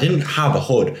as well, and I didn't have a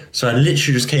hood, so I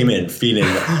literally just came in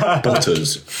feeling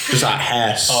butters, just like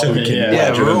hair soaking yeah. wet.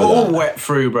 Yeah, Do you we were remember all that? wet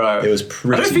through, bro. It was I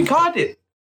pretty. don't think I did.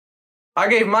 I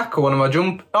gave Macca one of my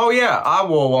jump. Oh yeah, I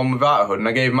wore one without a hood, and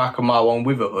I gave Macca my one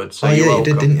with a hood. So Oh, you're yeah, you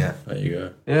did, welcome. didn't you? There you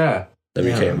go. Yeah. Then we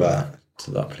Yeah, I came remember back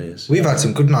to that place. We've had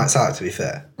some good nights out, to be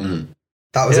fair.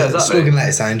 That was Yeah, it. exactly. Slugging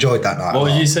Lettuce, I enjoyed that night. What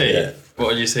would you say? Yeah. What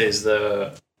would you say is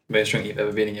the most drunk you've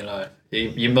ever been in your life?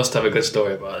 You must have a good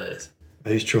story about this.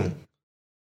 Who's drunk?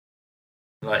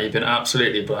 Like you've been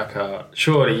absolutely blackout.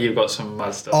 Surely you've got some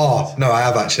mad stuff. Oh, no, I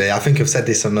have actually. I think I've said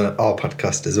this on our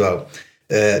podcast as well.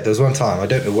 There was one time, I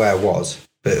don't know where it was,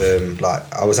 but like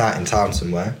I was out in town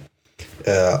somewhere.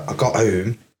 I got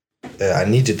home, I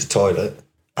needed the toilet,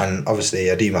 and obviously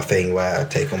I do my thing where I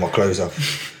take all my clothes off.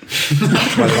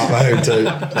 When I'm at my home to,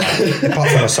 like, apart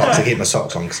from my socks, I keep my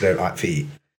socks on because I don't like feet.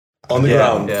 On the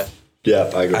ground. Yeah.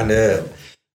 Yeah, I agree. And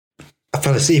I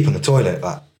fell asleep on the toilet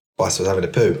like whilst I was having a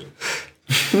poo.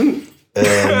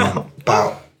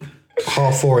 About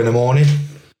 4:30 in the morning,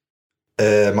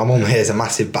 my mum hears a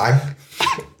massive bang.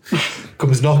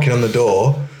 Comes knocking on the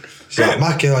door. She's like,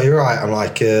 "Macca, are you right?" I'm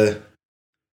like, yeah,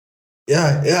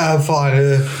 I'm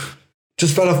fine.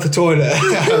 Just fell off the toilet.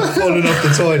 I've fallen off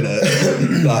the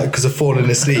toilet, like because I've fallen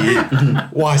asleep.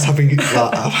 Whilst having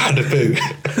I've had a poo.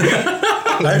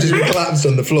 I've just collapsed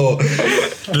on the floor.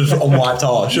 Just on white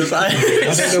arse. Just like, I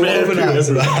don't know what other nights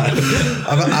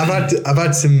I've had. I've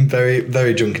had some very,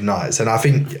 very drunken nights, and I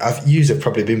think you have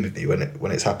probably been with me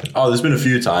when it's happened. Oh, there's been a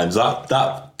few times.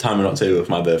 That time in October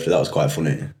for my birthday, that was quite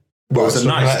funny. But it was a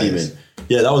nice steaming.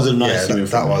 Yeah, that was a nice steaming.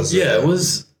 That was. Yeah, it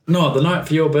was. No, the night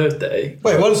for your birthday.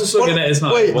 Wait, what was the Slugging Lettuce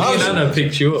night? Wait, Well, Nana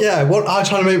picked you up. Yeah, what? I was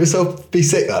trying to make myself be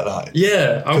sick that night.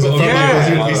 Yeah, I Because I got thought I was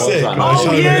Yeah. going to be sick. Oh, I was Oh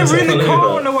trying to yeah, make we're myself in the feel car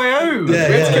better. on the way home. Yeah, we had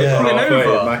to yeah, get yeah. pulling halfway,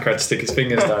 over. Mac had to stick his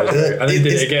fingers down his throat, and he did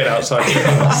It's- it again outside the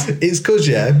house. It's because,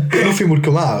 nothing would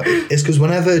come out. It's because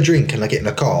whenever I drink and I get in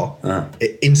a car,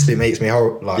 it instantly makes me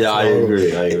horrible. Like, Yeah, I agree.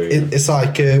 It's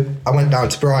like I went down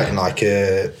to Brighton,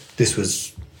 this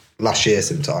was last year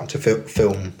sometime, to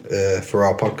film for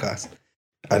our podcast.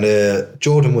 And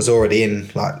Jordan was already in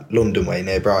London way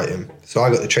near Brighton. So I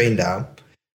got the train down.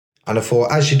 And I thought,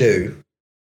 as you do,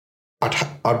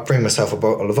 I'd bring myself a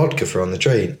bottle of vodka for on the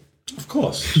train. Of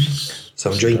course.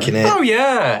 So I'm drinking it. Oh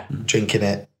yeah. Drinking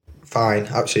it, fine,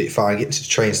 absolutely fine. Getting to the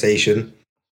train station,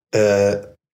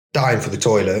 dying for the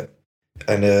toilet,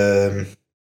 and Do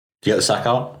you get the sack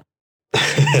out?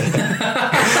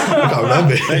 I can't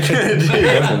remember.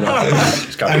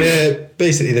 And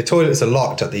basically, the toilets are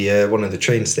locked at the one of the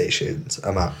train stations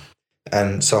I'm at,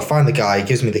 and so I find the guy. He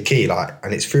gives me the key,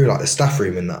 and it's through the staff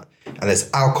room and that, and there's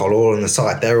alcohol all on the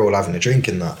side. They're all having a drink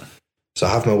and that. So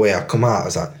I have my way. I come out. I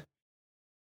was like,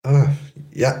 "Oh,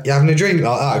 yeah, you having a drink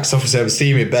like that?" Because obviously I'm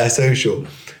steaming bare social.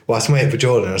 Whilst I'm waiting for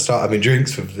Jordan, I start having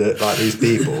drinks with these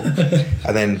people,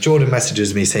 and then Jordan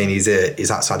messages me saying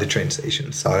he's outside the train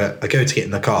station. So I go to get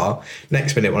in the car.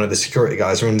 Next minute, one of the security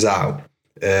guys runs out,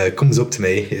 comes up to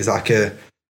me. He's like, "Should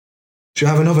you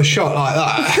have another shot like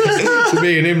that?" So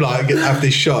me and him have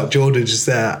this shot. Jordan just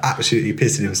there, absolutely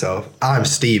pissing himself. I'm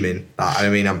steaming.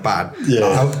 I'm bad.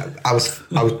 Yeah. I was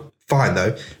fine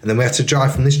though. And then we had to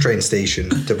drive from this train station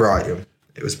to Brighton.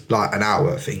 It was an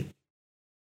hour, I think.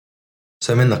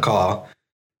 So I'm in the car,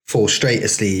 fall straight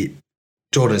asleep.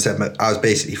 Jordan said I was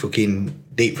basically fucking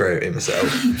deep throating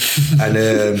myself. And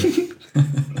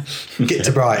get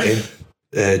to Brighton.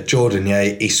 Jordan,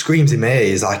 he screams in my ear.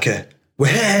 He's like,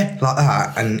 "Where?" Like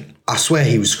that. And I swear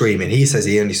he was screaming. He says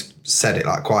he only said it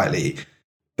quietly,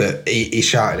 but he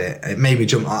shouted it. It made me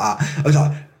jump like that. I was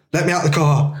like, "Let me out the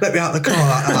car. Let me out the car."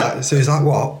 Like that. So he's like,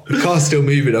 "What?" The car's still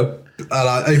moving up.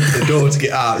 I open the door to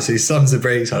get out, so he slams the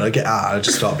brakes on. I get out and I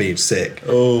just start being sick.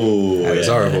 Oh, It was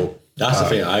horrible. That's the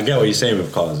thing. I get what you're saying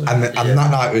with cars. And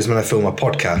that night was when I filmed my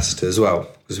podcast as well.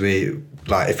 Because we,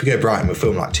 if we go to Brighton, we'll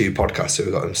film 2 podcasts, so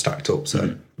we've got them stacked up.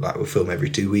 So we'll film every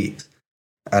 2 weeks.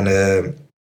 And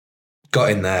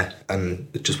got in there and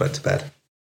just went to bed.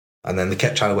 And then they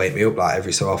kept trying to wake me up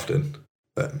every so often.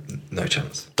 But no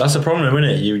chance. That's the problem, isn't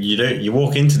it? You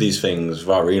walk into these things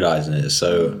without realising it.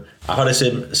 So I've had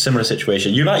a similar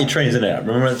situation. You like your trains, innit? I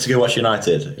remember to go watch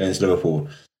United against Liverpool.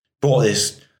 Brought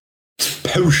this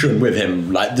potion with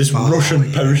him, this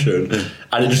Russian potion,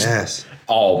 and it just. Yes.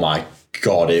 Oh my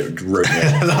God, it wrote me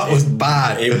off. That was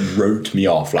bad. It wrote me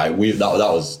off. Like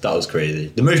that was crazy.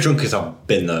 The most drunkest I've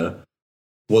been though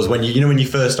was when when you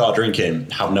first start drinking,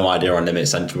 have no idea on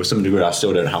limits, and to some degree I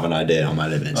still don't have an idea on my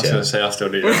limits. I was going to say I still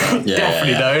do that.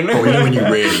 Definitely don't. But you know when you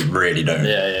really, really don't.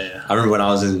 Yeah. I remember when I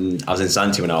was in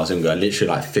Zante when I was younger,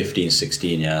 literally like 15,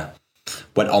 16,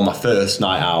 went on my first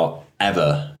night out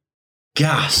ever.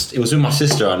 Gassed. It was with my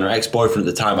sister and her ex-boyfriend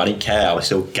at the time. I didn't care. I was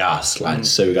still gassed, like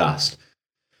so gassed.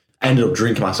 Ended up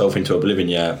drinking myself into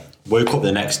oblivion, Woke up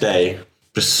the next day,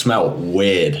 just smelled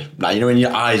weird. Like, when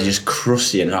your eyes are just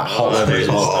crusty and like hot.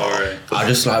 I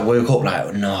just like woke up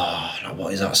like, no, like,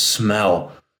 what is that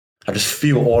smell? I just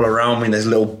feel all around me. There's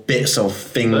little bits of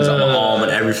things on my arm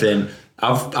and everything.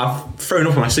 I've thrown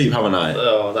up in my sleep, haven't I?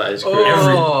 Oh, that is great.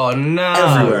 No.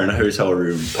 Everywhere in a hotel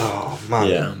room. Oh man.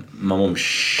 Yeah, my mum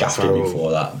shafted me for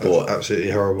that. But That's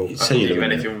absolutely horrible. I can't think of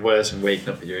anything worse than waking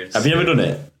up with your have you ever done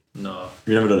it? No.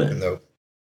 You've never done it? No.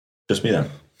 Just me then?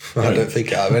 I don't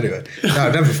think I have anyway. No,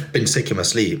 I've never been sick in my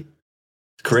sleep.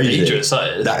 Crazy. Dangerous,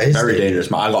 that is. That is Very dangerous.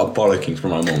 dangerous. I got a bollocking from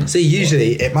my mum. See,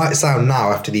 usually it might sound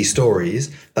now after these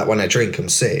stories that when I drink I'm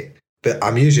sick, but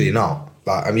I'm usually not.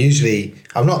 Like I'm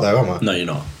not though, am I? No, you're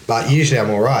not. Like usually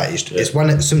I'm alright.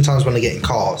 It's sometimes when I get in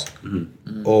cars,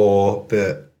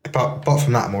 but apart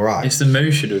from that I'm alright. It's the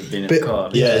motion of being in a car.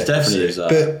 Yeah, it's definitely is that.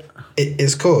 But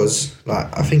it's cause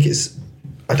like I think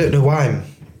I don't know why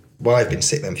I've been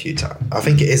sick them few times. I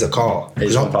think it is a car.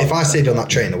 It's If I stayed on that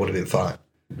train I would have been fine.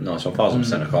 No, it's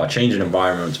 1,000% a car. Changing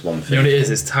environment's one You thing. know what it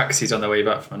is taxis on their way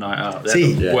back from a night out. They're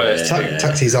See, the worst.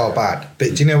 taxis are bad.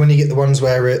 But do you know when you get the ones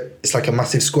where it's like a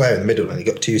massive square in the middle and you've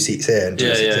got two seats here and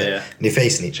two seats here and you're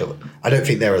facing each other? I don't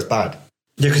think they're as bad.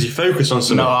 Yeah, because you focus on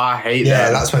something. No, I hate Yeah,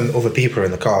 that. that's when other people are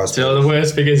in the cars. So the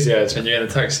worst thing is, is when you're in a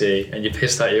taxi and you're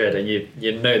pissed out your head and you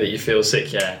know that you feel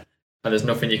sick, and there's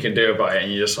nothing you can do about it,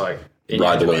 and you're just like,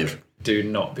 Ride the wave. Do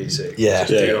not be sick. Yeah.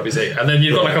 Just do not be sick. And then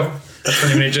you've got like a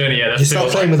 20-minute journey. Yeah, You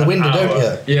start playing with the window,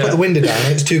 don't you? Yeah. Put the window down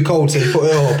and it's too cold, so you put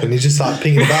it up and you just start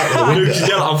pinging about with the Lucas,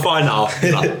 window. yeah, I'm fine now.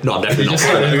 Like, no, I'm definitely not Just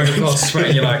like fine. that, you're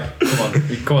sweating. You're like,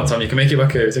 come on, Tom, you can make it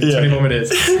back here. It's like 20 more minutes.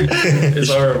 It's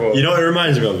horrible. You know what it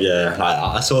reminds me of? Yeah, like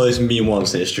I saw this meme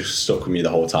once and it's just stuck with me the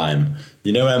whole time. I've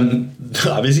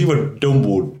been seeing with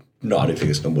Dumbledore. No, I don't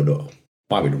think it's Dumbledore.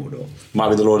 Might be Dumbledore. Might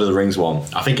be the Lord of the Rings one.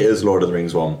 I think it is Lord of the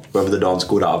Rings one. Whether the Don's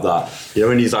good out of that. You know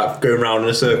when he's like going around in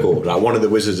a circle? Like one of the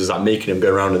wizards is like making him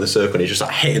go around in the circle and he's just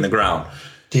like hitting the ground.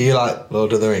 Do you like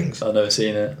Lord of the Rings? I've never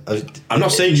seen it. I'm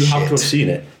not saying you have to have Shit. seen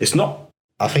it. It's not.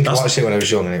 I think I watched it when I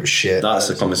was young and it was shit. That's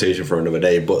a conversation for another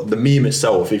day. But the meme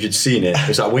itself, if you'd seen it,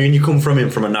 it's like when you come from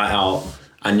a night out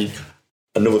and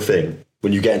another thing,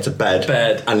 when you get into bed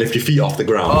and lift your feet off the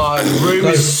ground. Oh, the room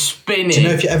is spinning. Do you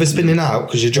know if you're ever spinning out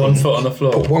because you're One drunk? foot on the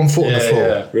floor. Put one foot on the floor.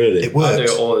 Yeah. Really? It works. I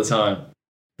do it all the time.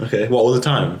 Okay. What, all the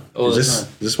time? All the Is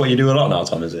time. this what you do a lot now,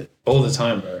 Tom, is it? All the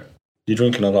time, bro. You're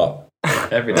drinking a lot.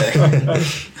 Every day.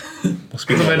 What's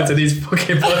Because I'm into these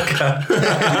fucking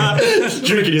podcasts.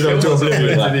 Drinking yourself to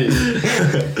oblivion.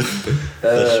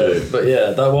 That's true. But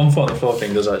yeah, that one foot on the floor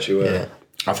thing does actually work. Yeah.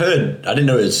 I've heard, I didn't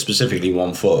know it was specifically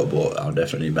 1 foot, but I'll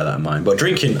definitely bear that in mind. But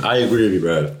drinking, I agree with you,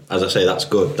 bro. As I say, that's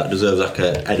good. That deserves like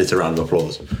an editor round of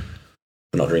applause.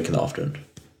 I'm not drinking that often.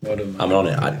 Well done, man. I'm on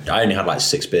it. I only had like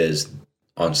 6 beers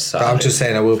on But Saturday. I'm just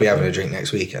saying I will be having a drink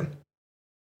next weekend.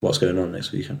 What's going on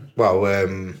next weekend? Well,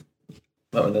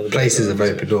 That one, places have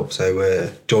opened up, so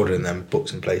Jordan and them booked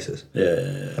some places.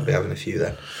 Yeah. I'll be having a few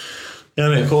there. Yeah,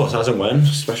 I mean, of course, as and when.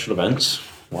 Special events.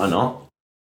 Why not?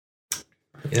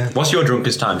 Yeah. What's your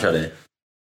drunkest time, Charlie?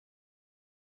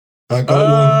 I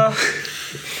got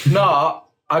one. No,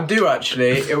 I do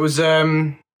actually. It was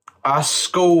our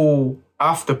school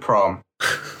after prom. I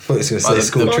thought it was going to say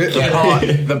school trip.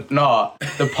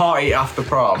 The party after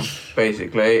prom,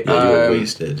 basically. Yeah, you were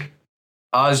wasted.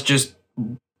 I was just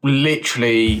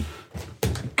literally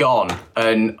gone,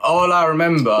 and all I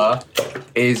remember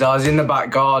is I was in the back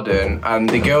garden, and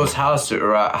the girls' house that we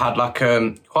were at had like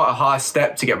quite a high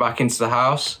step to get back into the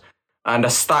house, and I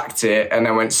stacked it and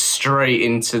then went straight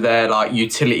into their like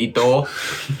utility door.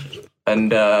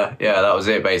 And yeah, that was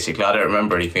it basically. I don't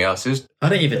remember anything else. It was I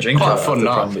didn't even drink quite it a fun after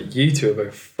night. prom, but you two are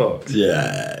both fucked.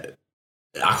 Yeah.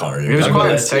 I can't really It was remember. quite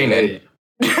That's entertaining.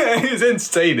 It was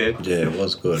entertaining. Yeah, it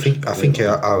was good. I think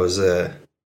I was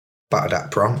battered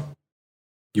at prom.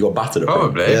 You got battered at prom?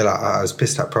 Probably. Yeah, like, I was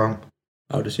pissed at prom.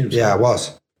 I would assume so. Yeah, I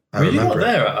was. I Were you not remember it.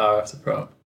 there at our after prom?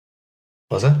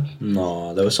 Was I?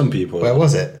 No, there were some people. Where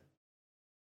was it?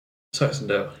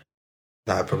 Saxondale.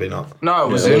 No, probably not. No, it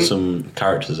Yeah, was there were in. some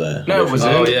characters there. No, it was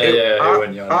Oh, in. yeah, yeah, Our,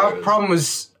 when you're on our it. prom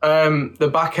was the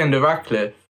back end of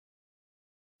Radcliffe.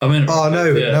 I mean, Oh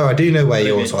no, I do know where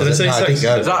yours was. Did I say No, I didn't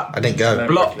go. Is that- I didn't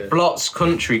go. Blot's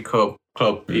Country Club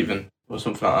even, or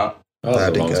something like That was I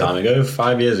a didn't long go. time ago.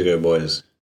 5 years ago, boys.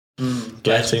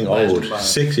 Getting old.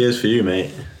 6 years for you,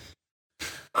 mate.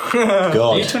 that. Are you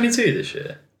God. 22 this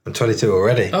year? I'm 22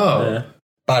 already. Oh, Yeah.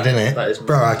 Bad, innit? that is.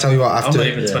 Bro, I tell you what, I'm after... not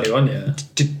even 21 yet.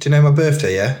 Do you know my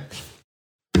birthday, yeah?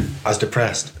 I was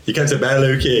depressed. You kept it bare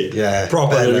low key. Yeah.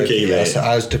 Proper bare low key, mate.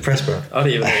 I was depressed, bro. I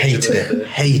didn't even I know hated your birthday. it.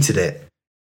 Hated it.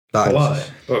 Like, Why?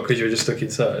 What, because you were just stuck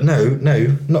inside? No,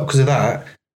 not because of that.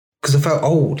 Because I felt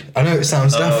old. I know it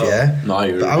sounds daft, yeah? No,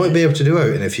 you But I won't be able to do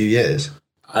it in a few years.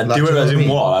 I Like, do do it you know as what I in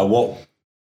mean? what? Like, what?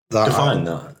 Like, Define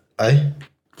that. Eh?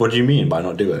 What do you mean by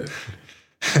not do it?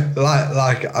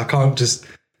 like I can't just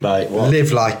Like what?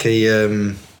 live like a A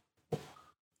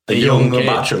young young kid.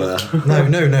 bachelor. no.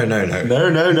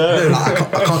 No,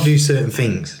 Like I can't do certain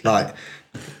things. Like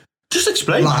Just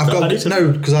explain. I've I got need to-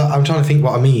 no, because I'm trying to think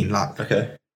what I mean. Like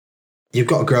Okay. you've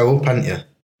got to grow up, haven't you?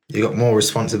 You've got more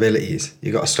responsibilities.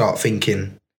 You've got to start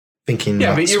thinking. Yeah,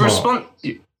 like, but you smart. respond.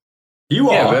 You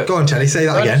are. Yeah, but- Go on, Charlie. Say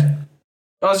that That's- again.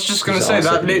 I was just going to Just say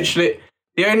answer that me. literally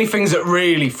the only things that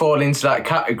really fall into that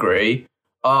category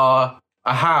are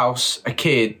a house, a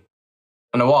kid,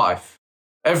 and a wife.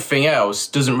 Everything else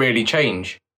doesn't really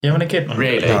change. You having a kid, man?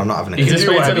 Really? No, I'm not having a You kid. can Is this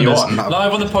do what whatever you're you telling us? want.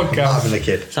 Live on the I'm not podcast. having a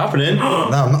kid. It's happening. No,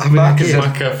 I'm not having a Macca's kid.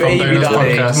 Macca from baby Donuts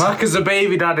daddy. Podcast. Macca's a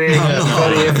baby daddy. I'm not.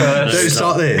 Heard it first. Don't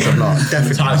start this. I'm not.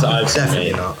 Definitely Times that not. I've seen,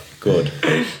 Definitely mate. not. Good.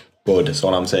 Good. That's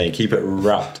all I'm saying. Keep it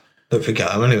wrapped. Don't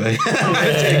forget them anyway.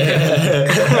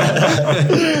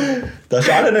 That's,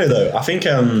 I don't know though. I think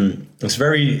it's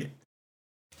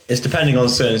depending on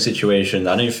certain situations.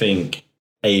 I don't think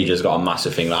age has got a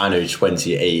massive thing. Like I know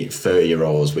 28,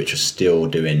 30-year-olds which are still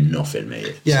doing nothing,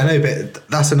 mate. Yeah, I know, but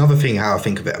that's another thing how I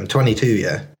think of it. I'm 22,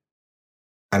 yeah?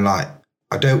 And like,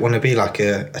 I don't want to be like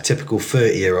a typical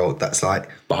 30-year-old that's like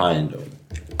Behind.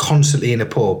 constantly in a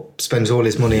pub, spends all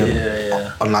his money on,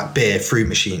 Yeah. on like beer, fruit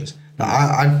machines. Like,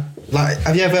 I like,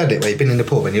 have you ever heard it where you've been in the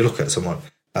pub and you look at someone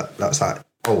that's like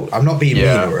old? I'm not being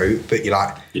Yeah. mean or rude, but you're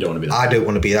like, You don't want to be that. I don't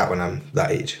want to be that when I'm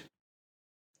that age.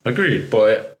 Agreed,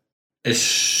 but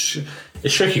it's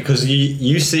tricky because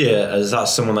you see it as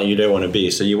that's someone that you don't want to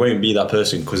be, so you won't be that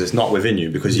person because it's not within you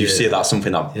because you Yeah. see that's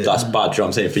something that's bad. Do you know what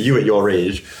I'm saying? For you at your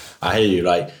age, I hear you.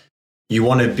 Like you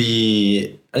want to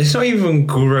be. It's not even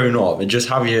grown up. It just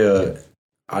have your.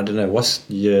 I don't know what's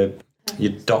your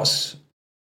dots.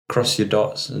 Cross your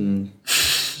dots and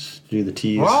do the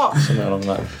T's. What? Something along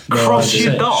that. Cross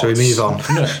your dots. Shall we move on?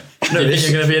 No, you think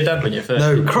you're going to be a dad when you're 30?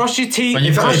 No, Cross your teeth. When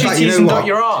you- Cross in your fact, you teeth know and what? dot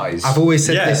your eyes. I've always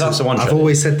said Yeah, this. that's the one, I've Charlie.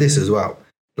 always said this as well.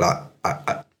 Like,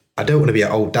 I don't want to be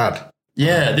an old dad.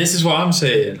 Yeah, this is what I'm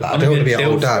saying. Like, I don't want to be an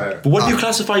old dad. But what do you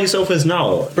classify yourself as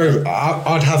now? Bro,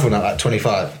 I'd have one at like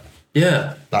 25.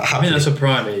 Yeah. Like, I happily. mean, that's a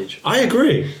prime age. I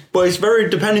agree, but it's very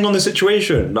depending on the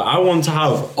situation. Like, I want to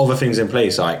have other things in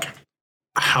place, like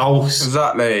a house,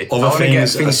 Exactly. I other want to get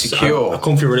things, things secure. a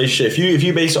comfy relationship. If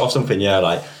you base it off something, yeah,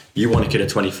 like you want a kid at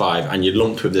 25 and you're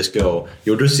lumped with this girl,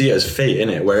 you'll just see it as fate,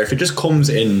 innit? Where if it just comes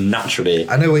in naturally,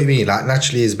 I know what you mean. Like,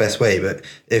 naturally is the best way. But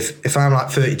if I'm like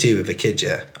 32 with a kid,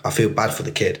 yeah, I feel bad for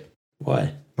the kid.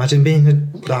 why? Imagine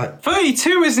being like,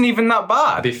 32 isn't even that I'd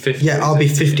bad. be 50. yeah, I'll be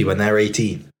 50 when they're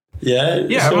 18. Yeah,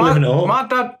 Yeah, still living it up.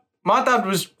 my dad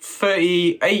was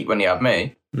 38 when he had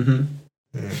me.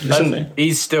 Listen, And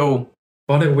he's still.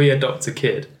 Why don't we adopt a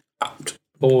kid?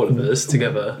 All of us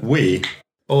together. we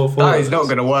All four That of is us. not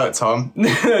going to work, Tom.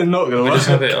 Not going to We work. just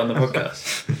have it on the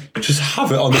podcast. just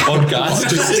have it on the podcast.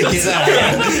 Just stick it out.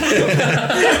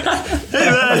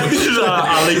 This is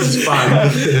our latest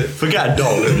fan. Forget a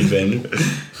dog or anything.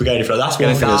 Forget anything. That's one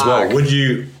Get a thing as well. dog. Would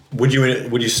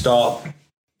you start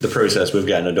the process with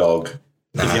getting a dog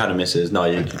if you had a missus? No,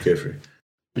 you'd go through.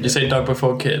 Would you say dog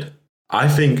before kid? I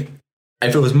think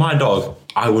if it was my dog,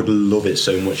 I would love it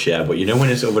so much, yeah. But you know when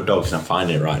it's other dogs, and I'm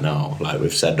finding it right now, like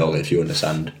with said dog, if you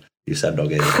understand who said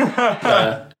dog is.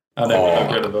 Yeah. I know we're not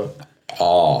good about.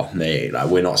 Oh, mate, like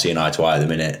we're not seeing eye to eye at the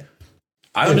minute.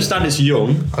 I understand it's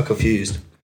young. I'm confused.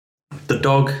 The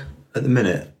dog at the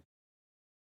minute.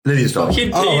 Lily's dog.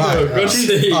 Fucking Oh, right. Pino,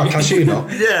 Rusty. Oh, cashew nut.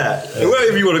 Yeah,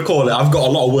 whatever you want to call it. I've got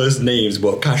a lot of worse names,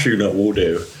 but cashew nut will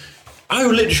do. I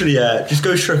would literally just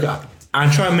go straight up and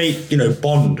try and make,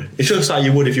 bond. It's just like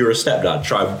you would if you were a stepdad.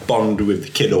 Try and bond with the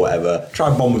kid or whatever. Try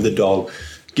and bond with the dog.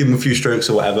 Give him a few strokes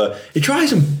or whatever. He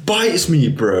tries and bites me,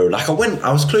 bro. Like I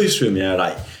was close to him, yeah,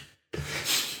 like,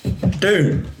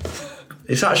 don't.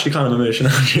 It's actually kind of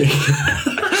emotional.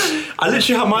 I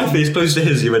literally had my face close to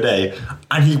his the other day,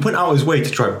 and he went out his way to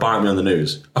try and bite me on the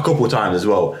nose a couple of times as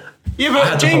well. Yeah, I but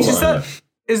had to James, hold on.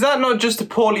 is that not just a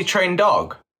poorly trained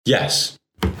dog? Yes.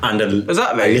 And a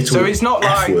Exactly. So it's not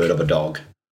F like word of a dog.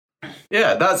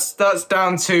 Yeah, that's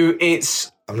down to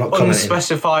its I'm not commenting.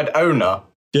 unspecified owner.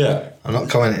 Yeah. I'm not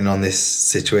commenting on this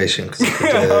situation because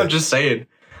I'm just saying.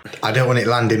 I don't want it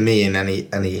landing me in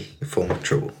any form of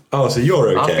trouble. Oh, so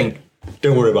you're okay. I think.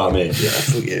 Don't worry about me. Yeah,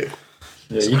 fuck you.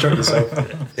 Yeah, you drunk yourself.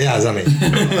 Yeah, hasn't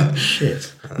he?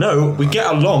 Shit. No, we get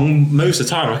along most of the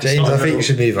time. Like, James, I think you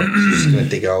should move on. You're just going to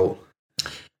dig a hole.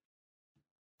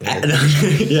 yeah.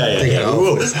 Dig it We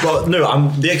will. But no,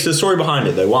 the story behind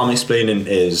it though. What I'm explaining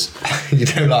is You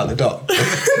don't like the dog?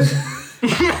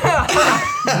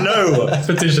 no.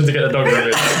 Petition to get the dog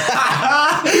removed.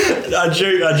 I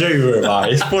joke about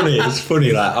it. It's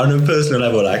funny. Like on a personal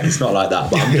level, like it's not like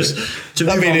that. But I'm just.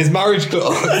 I mean, his marriage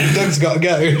clause. The dog's got to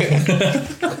go.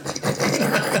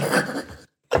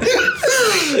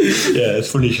 Yeah,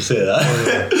 it's funny you should say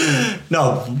that.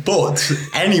 No, but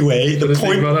anyway, the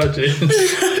point. About that, James?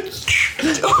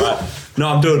 Right. No,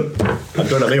 I'm done.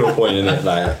 I made my point in it.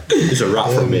 Like it's a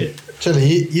wrap from me.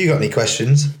 Charlie, you got any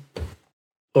questions?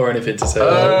 Or anything to say?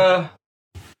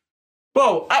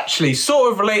 Well, actually,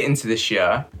 sort of relating to this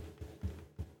year,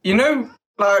 you know,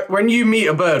 like when you meet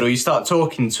a bird or you start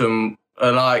talking to them,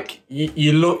 like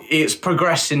you look, it's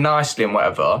progressing nicely and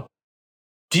whatever.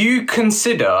 Do you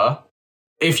consider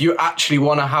if you actually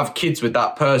want to have kids with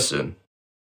that person?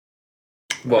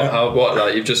 What? How? What?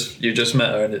 Like you've just met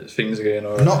her and things are going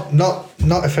alright. Not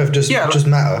if I've just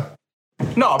met her.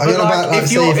 No, but Are you on about, like,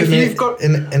 if you've got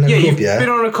in a club, you've been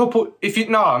on a couple.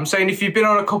 I'm saying if you've been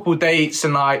on a couple dates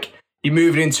and like you're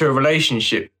moving into a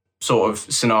relationship sort of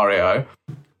scenario,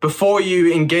 before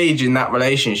you engage in that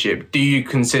relationship, do you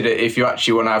consider if you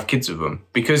actually want to have kids with them?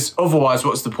 Because otherwise,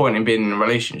 what's the point in being in a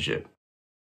relationship?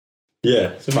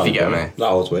 Yeah, if you get me.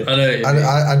 That was weird. I know.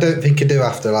 I don't think you do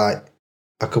after like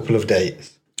a couple of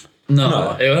dates.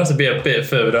 No, it would have to be a bit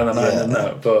further down the line than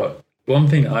that. But one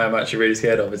thing I am actually really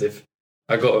scared of is if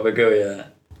I got with a girl,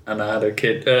 and I had a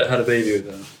baby with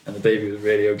her, and the baby was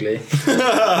really ugly.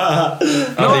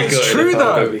 No, it's true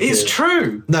though. It's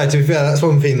true. No, to be fair, that's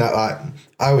one thing that like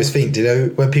I always think. Do you know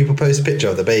when people post a picture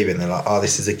of the baby and they're like, "Oh,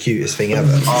 this is the cutest thing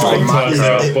ever." Oh my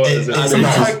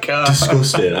God.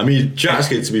 Disgusting. I mean, Jack's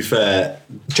kid, to be fair,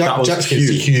 Jack's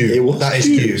kid's cute. It was that is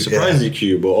cute. cute. Surprisingly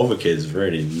cute, but other kids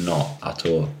really not at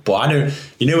all. But I don't.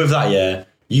 You know, with that,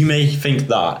 you may think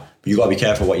that, but you got to be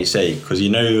careful what you say because you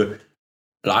know.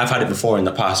 Like I've had it before in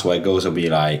the past where girls will be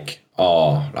like,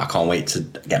 "Oh, I can't wait to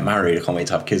get married. I can't wait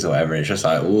to have kids or whatever." It's just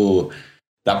like, "Ooh."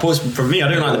 That puts for me. I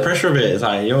don't like the pressure of it. It's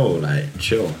like, yo, like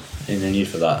chill. Ain't no need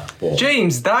for that. But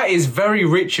James, that is very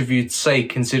rich of you to say,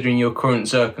 considering your current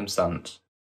circumstance.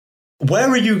 where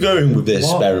are you going with this?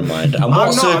 What? Bear in mind, and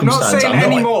what I'm not saying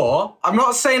anymore. I'm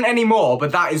not saying anymore,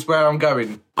 but that is where I'm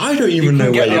going. I don't even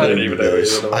know where you're going.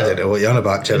 I don't know what you're on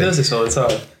about, Jelly. He does this all the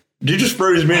time. You just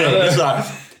froze me up. It's like,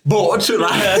 but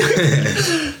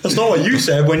that's not what you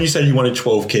said when you said you wanted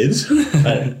 12 kids.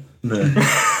 No.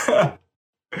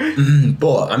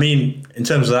 But I mean, in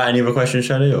terms of that, any other questions,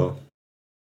 Shelley? Or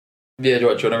do you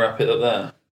want to wrap it up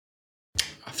there?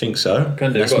 I think so.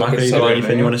 Can do. Yes, Macca, you got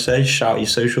anything you want to say? Shout your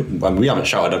social. Well, we haven't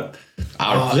shouted up.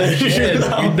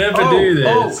 You never do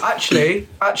this. Oh,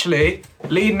 actually,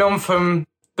 leading on from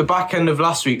the back end of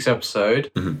last week's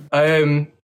episode,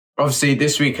 obviously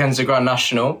this weekend's a Grand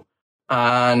National,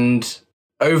 and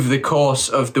over the course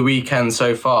of the weekend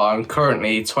so far, I'm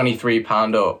currently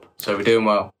 £23 up, so we're doing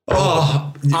well.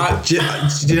 Oh, do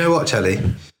you know what, Charlie?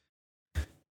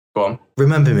 Go on.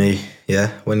 Remember me,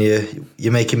 yeah, when you're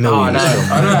making millions.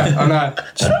 I know.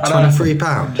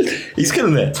 £23. He's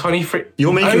killing it. 23.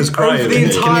 You're making us cry. Over the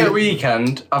entire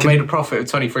weekend, I've made a profit of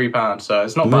 £23, so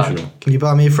it's not bad. Can you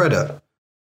buy me a Freddo?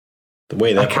 The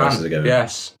way their prices are going.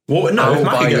 Yes. Well, no, if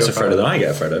Macca gets a Freddo, then I get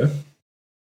a Freddo.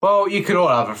 Well, you can all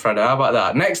have a Freddo. How about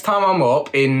that? Next time I'm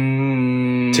up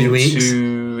in 2 weeks.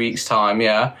 2 weeks' time,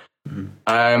 yeah.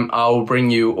 I'll bring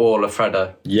you all a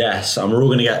Freddo. Yes, and we're all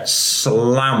going to get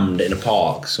slammed in a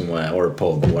park somewhere or a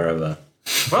pub or wherever.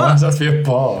 Why does that have to be a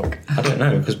park? I don't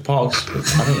know, because parks,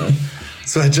 I don't know.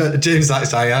 So James likes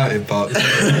to hang out in parks.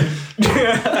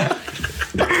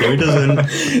 No, he doesn't.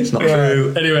 It's not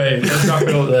true. Anyway, let's wrap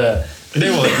it up there. You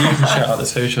know what? You can shout out the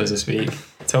socials this week.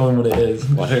 Tell them what it is.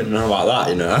 Well, I don't know about that,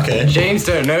 you know. Okay. James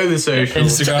don't know the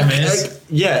socials. Instagram is...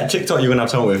 Yeah, TikTok you're going to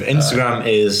have to help with. Instagram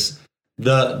is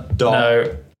at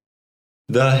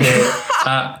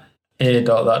here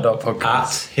dot that dot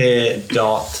podcast. At here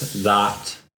dot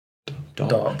that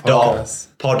dot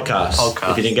podcast.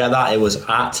 If you didn't get that, it was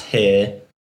at here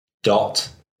dot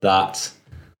that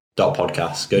dot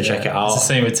podcast. Go check it out. It's the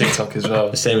same with TikTok as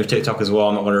well. The same with TikTok as well.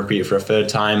 I'm not going to repeat it for a third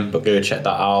time, but go check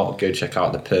that out. Go check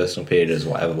out the personal pages,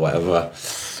 whatever.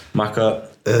 Macca,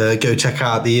 go check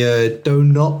out the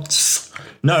Donuts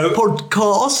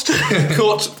podcast.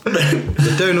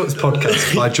 The Donuts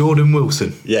podcast by Jordan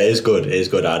Wilson. Yeah, it's good. It is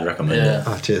good. I'd recommend it.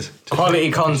 Oh, cheers.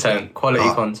 Quality content.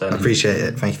 I appreciate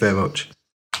it. Thank you very much.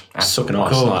 Sucking on.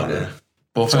 Cool. Slightly.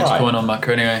 Well, thanks alright. for coming on,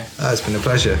 MACCA, anyway. It's been a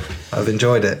pleasure. I've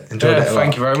enjoyed it. Enjoyed it a lot.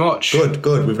 Thank you very much. Good.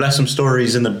 We've left some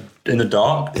stories in the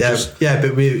dark.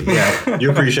 But You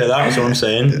appreciate that. That's what I'm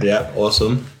saying. Yeah,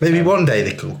 awesome. maybe one day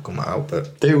they could come out,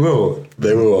 but They will.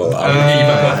 We'll get you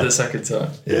back on for the second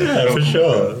time. Yeah, for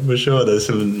sure. There's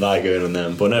something like going on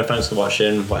there. But no, thanks for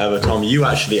watching. Whatever, Tom, you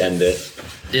actually end it.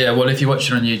 Yeah, well, if you're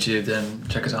watching on YouTube, then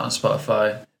check us out on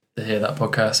Spotify to hear that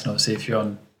podcast. And obviously, if you're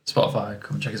on Spotify,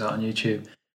 come check us out on YouTube.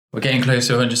 We're getting close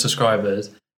to 100 subscribers.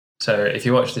 So if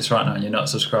you watch this right now and you're not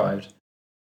subscribed,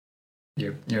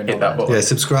 you're Hit that button. yeah,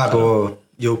 subscribe or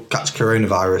you'll catch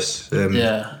coronavirus.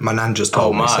 Yeah. My nan just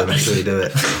told me, so man. make sure you do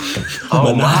it.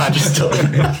 Oh, man.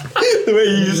 The way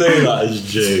you say that is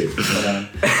Jew.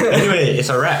 Anyway, it's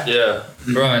a wrap. Yeah.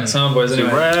 Right, sound boys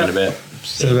anyway. In a bit.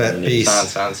 So, peace.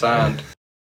 Sound.